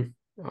Gordon.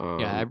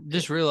 yeah, I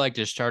just really like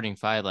this starting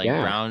five. Like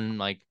Yeah, Brown,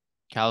 like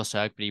Cal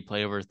sucked, but he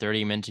played over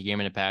 30 minutes a game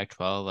in the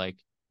Pac-12. Like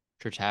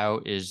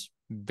Chertow is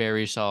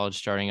very solid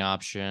starting yeah,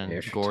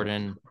 option. sure,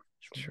 Gordon,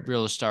 sure.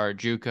 real star.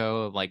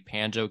 JUCO, like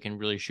Panzo can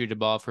really shoot the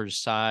ball for his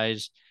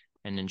size.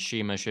 And then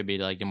Shima should be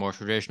like the more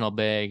traditional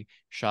big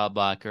shot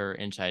blocker,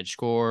 inside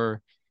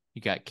scorer.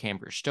 You got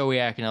Camper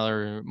Stowiak,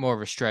 another more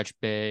of a stretch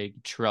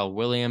big. Terrell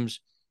Williams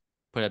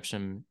put up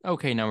some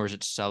okay numbers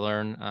at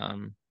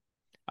Southern.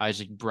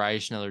 Isaac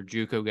Bryce, another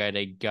JUCO guy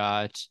they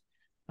got.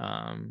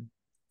 Um,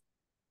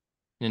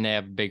 and they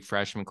have a big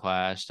freshman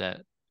class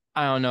that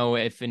I don't know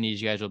if any of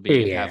these guys will be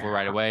impactful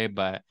right Yeah, away,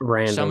 but some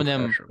random of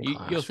them, freshman you'll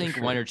class for think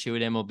one sure. or two of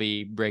them will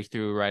be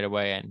breakthrough right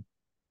away and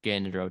get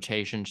into the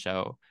rotation.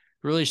 So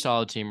really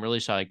solid team, really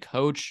solid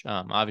coach.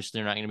 Obviously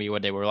they're not going to be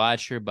what they were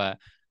last year, but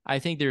I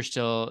think they're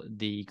still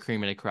the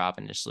cream of the crop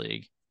in this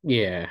league.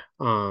 Yeah.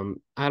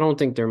 I don't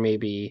think they're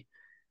maybe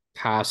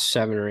past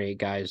 7 or 8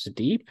 guys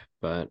deep,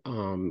 but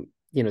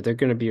they're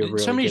going to be a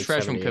Some really of these good seven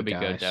freshmen to could eight be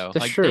good guys. though.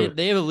 That's Like true.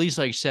 they have at least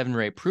like 7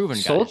 or 8 proven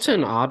guys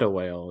Sultan though.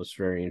 Ottawale is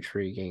very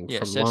intriguing Yeah,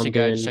 from that's a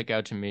guy to London. check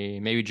out to me.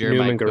 Maybe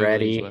Jeremiah Newman Quigley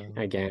as Goretti,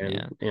 well.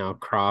 again, Yeah.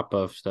 crop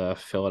of the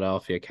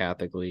Philadelphia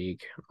Catholic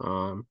League.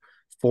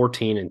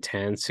 14 and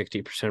 10,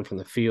 60% from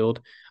the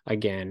field.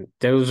 Again,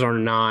 those are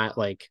not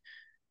like,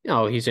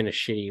 he's in a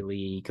shitty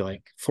league.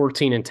 Like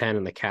 14 and 10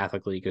 in the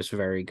Catholic League is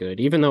very good,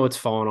 even though it's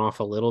fallen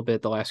off a little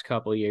bit the last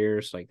couple of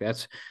years. Like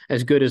that's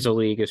as good as a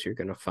league as you're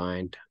going to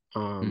find.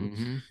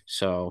 Mm-hmm.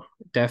 So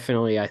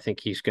definitely, I think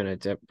he's going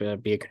to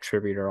be a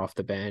contributor off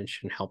the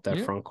bench and help that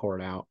Yeah. front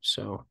court out.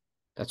 So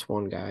that's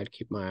one guy to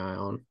keep my eye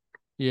on.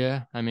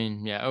 Yeah. I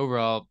mean, yeah,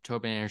 overall,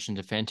 Tobin Anderson's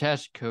a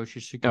fantastic coach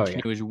just to Oh yeah.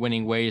 continue his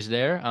winning ways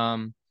there.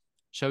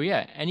 So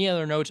yeah, any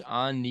other notes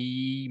on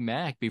the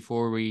MAC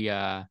before we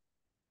head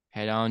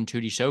on to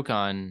the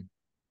SoCon?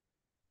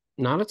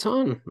 Not a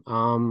ton.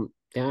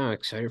 Yeah,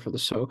 excited for the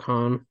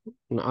SoCon.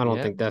 I don't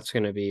Yeah. think that's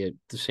going to be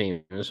the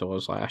same as it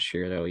was last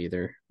year though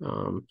either.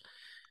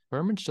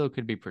 Furman still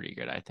could be pretty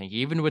good, I think.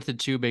 Even with the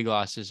 2 big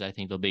losses, I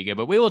think they'll be good.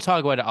 But we will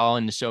talk about it all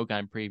in the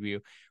SoCon preview,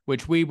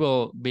 which we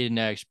will be the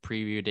next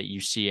preview that you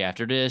see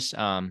after this.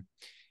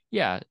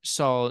 Yeah,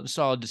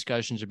 solid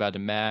discussions about the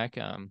MAC.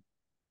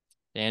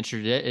 The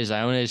answer to it is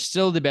Iona is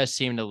still the best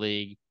team in the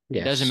league.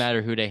 Doesn't Yes.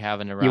 matter who they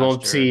have in the You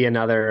won't see roster.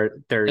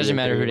 another 30 Doesn't and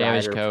matter 3 who they have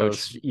as rider coach.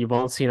 post. You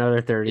won't see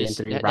another 30 and Is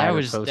 3 that rider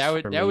was post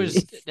from that me.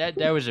 was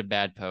that was a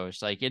bad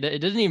post. Like it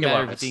doesn't even It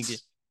matter if you think was.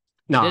 it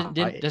No,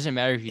 doesn't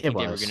matter if you it think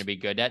they were going to was. be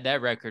good.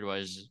 That record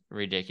was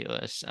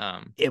ridiculous.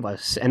 It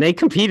was. And they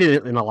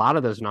competed in a lot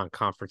of those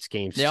non-conference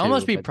games They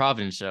almost too, beat but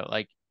Providence though.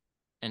 Like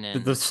and the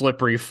then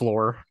slippery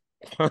floor.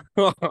 I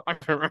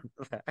remember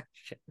that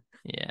shit.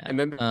 yeah. And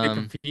then they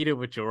competed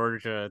with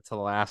Georgia to the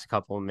last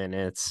couple of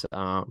minutes.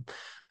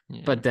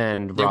 Yeah. But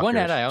then They won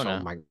at Rutgers, oh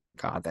Iona. my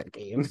God, that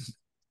game.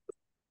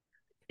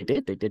 They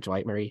did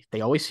Dwight Murray.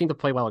 They always seem to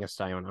play well against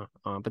Iona.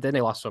 But then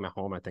they lost to them at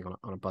home, I think,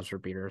 on a buzzer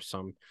beater,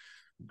 some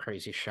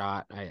crazy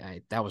shot.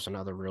 That was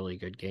another really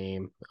good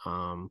game.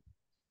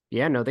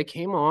 Yeah, no, they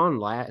came on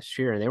last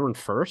year and they were in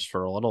first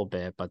for a little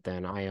bit, but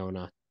then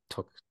Iona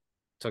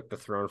took the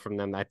throne from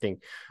them. I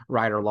think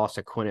Ryder lost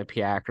to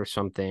Quinnipiac or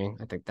something.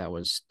 I think that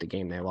was the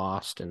game they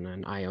lost, and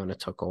then Iona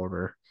took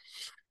over.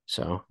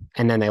 So,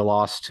 and then they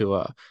lost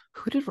to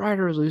who did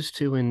Ryder lose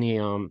to in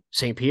the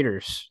St.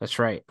 Peter's? That's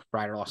right.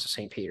 Ryder lost to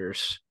St.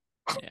 Peter's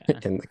Yeah.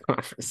 in the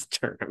conference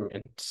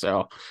tournament.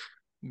 So,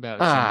 About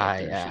summed up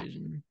their yeah.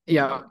 season.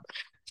 Yeah, But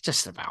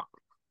just about.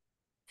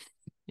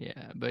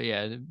 yeah, but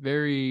yeah,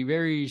 very,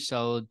 very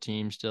solid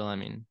team still. I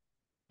mean,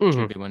 should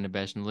Hmm. be one of the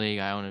best in the league.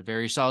 Iona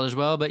very solid as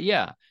well. But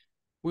yeah,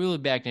 We'll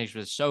be back next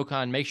with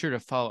SoCon. Make sure to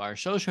follow our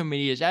social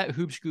medias at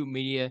Hoop Scoop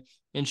Media,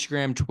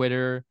 Instagram,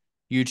 Twitter,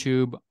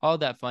 YouTube, all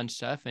that fun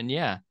stuff. And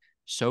yeah,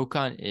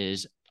 SoCon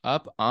is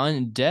up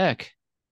on deck.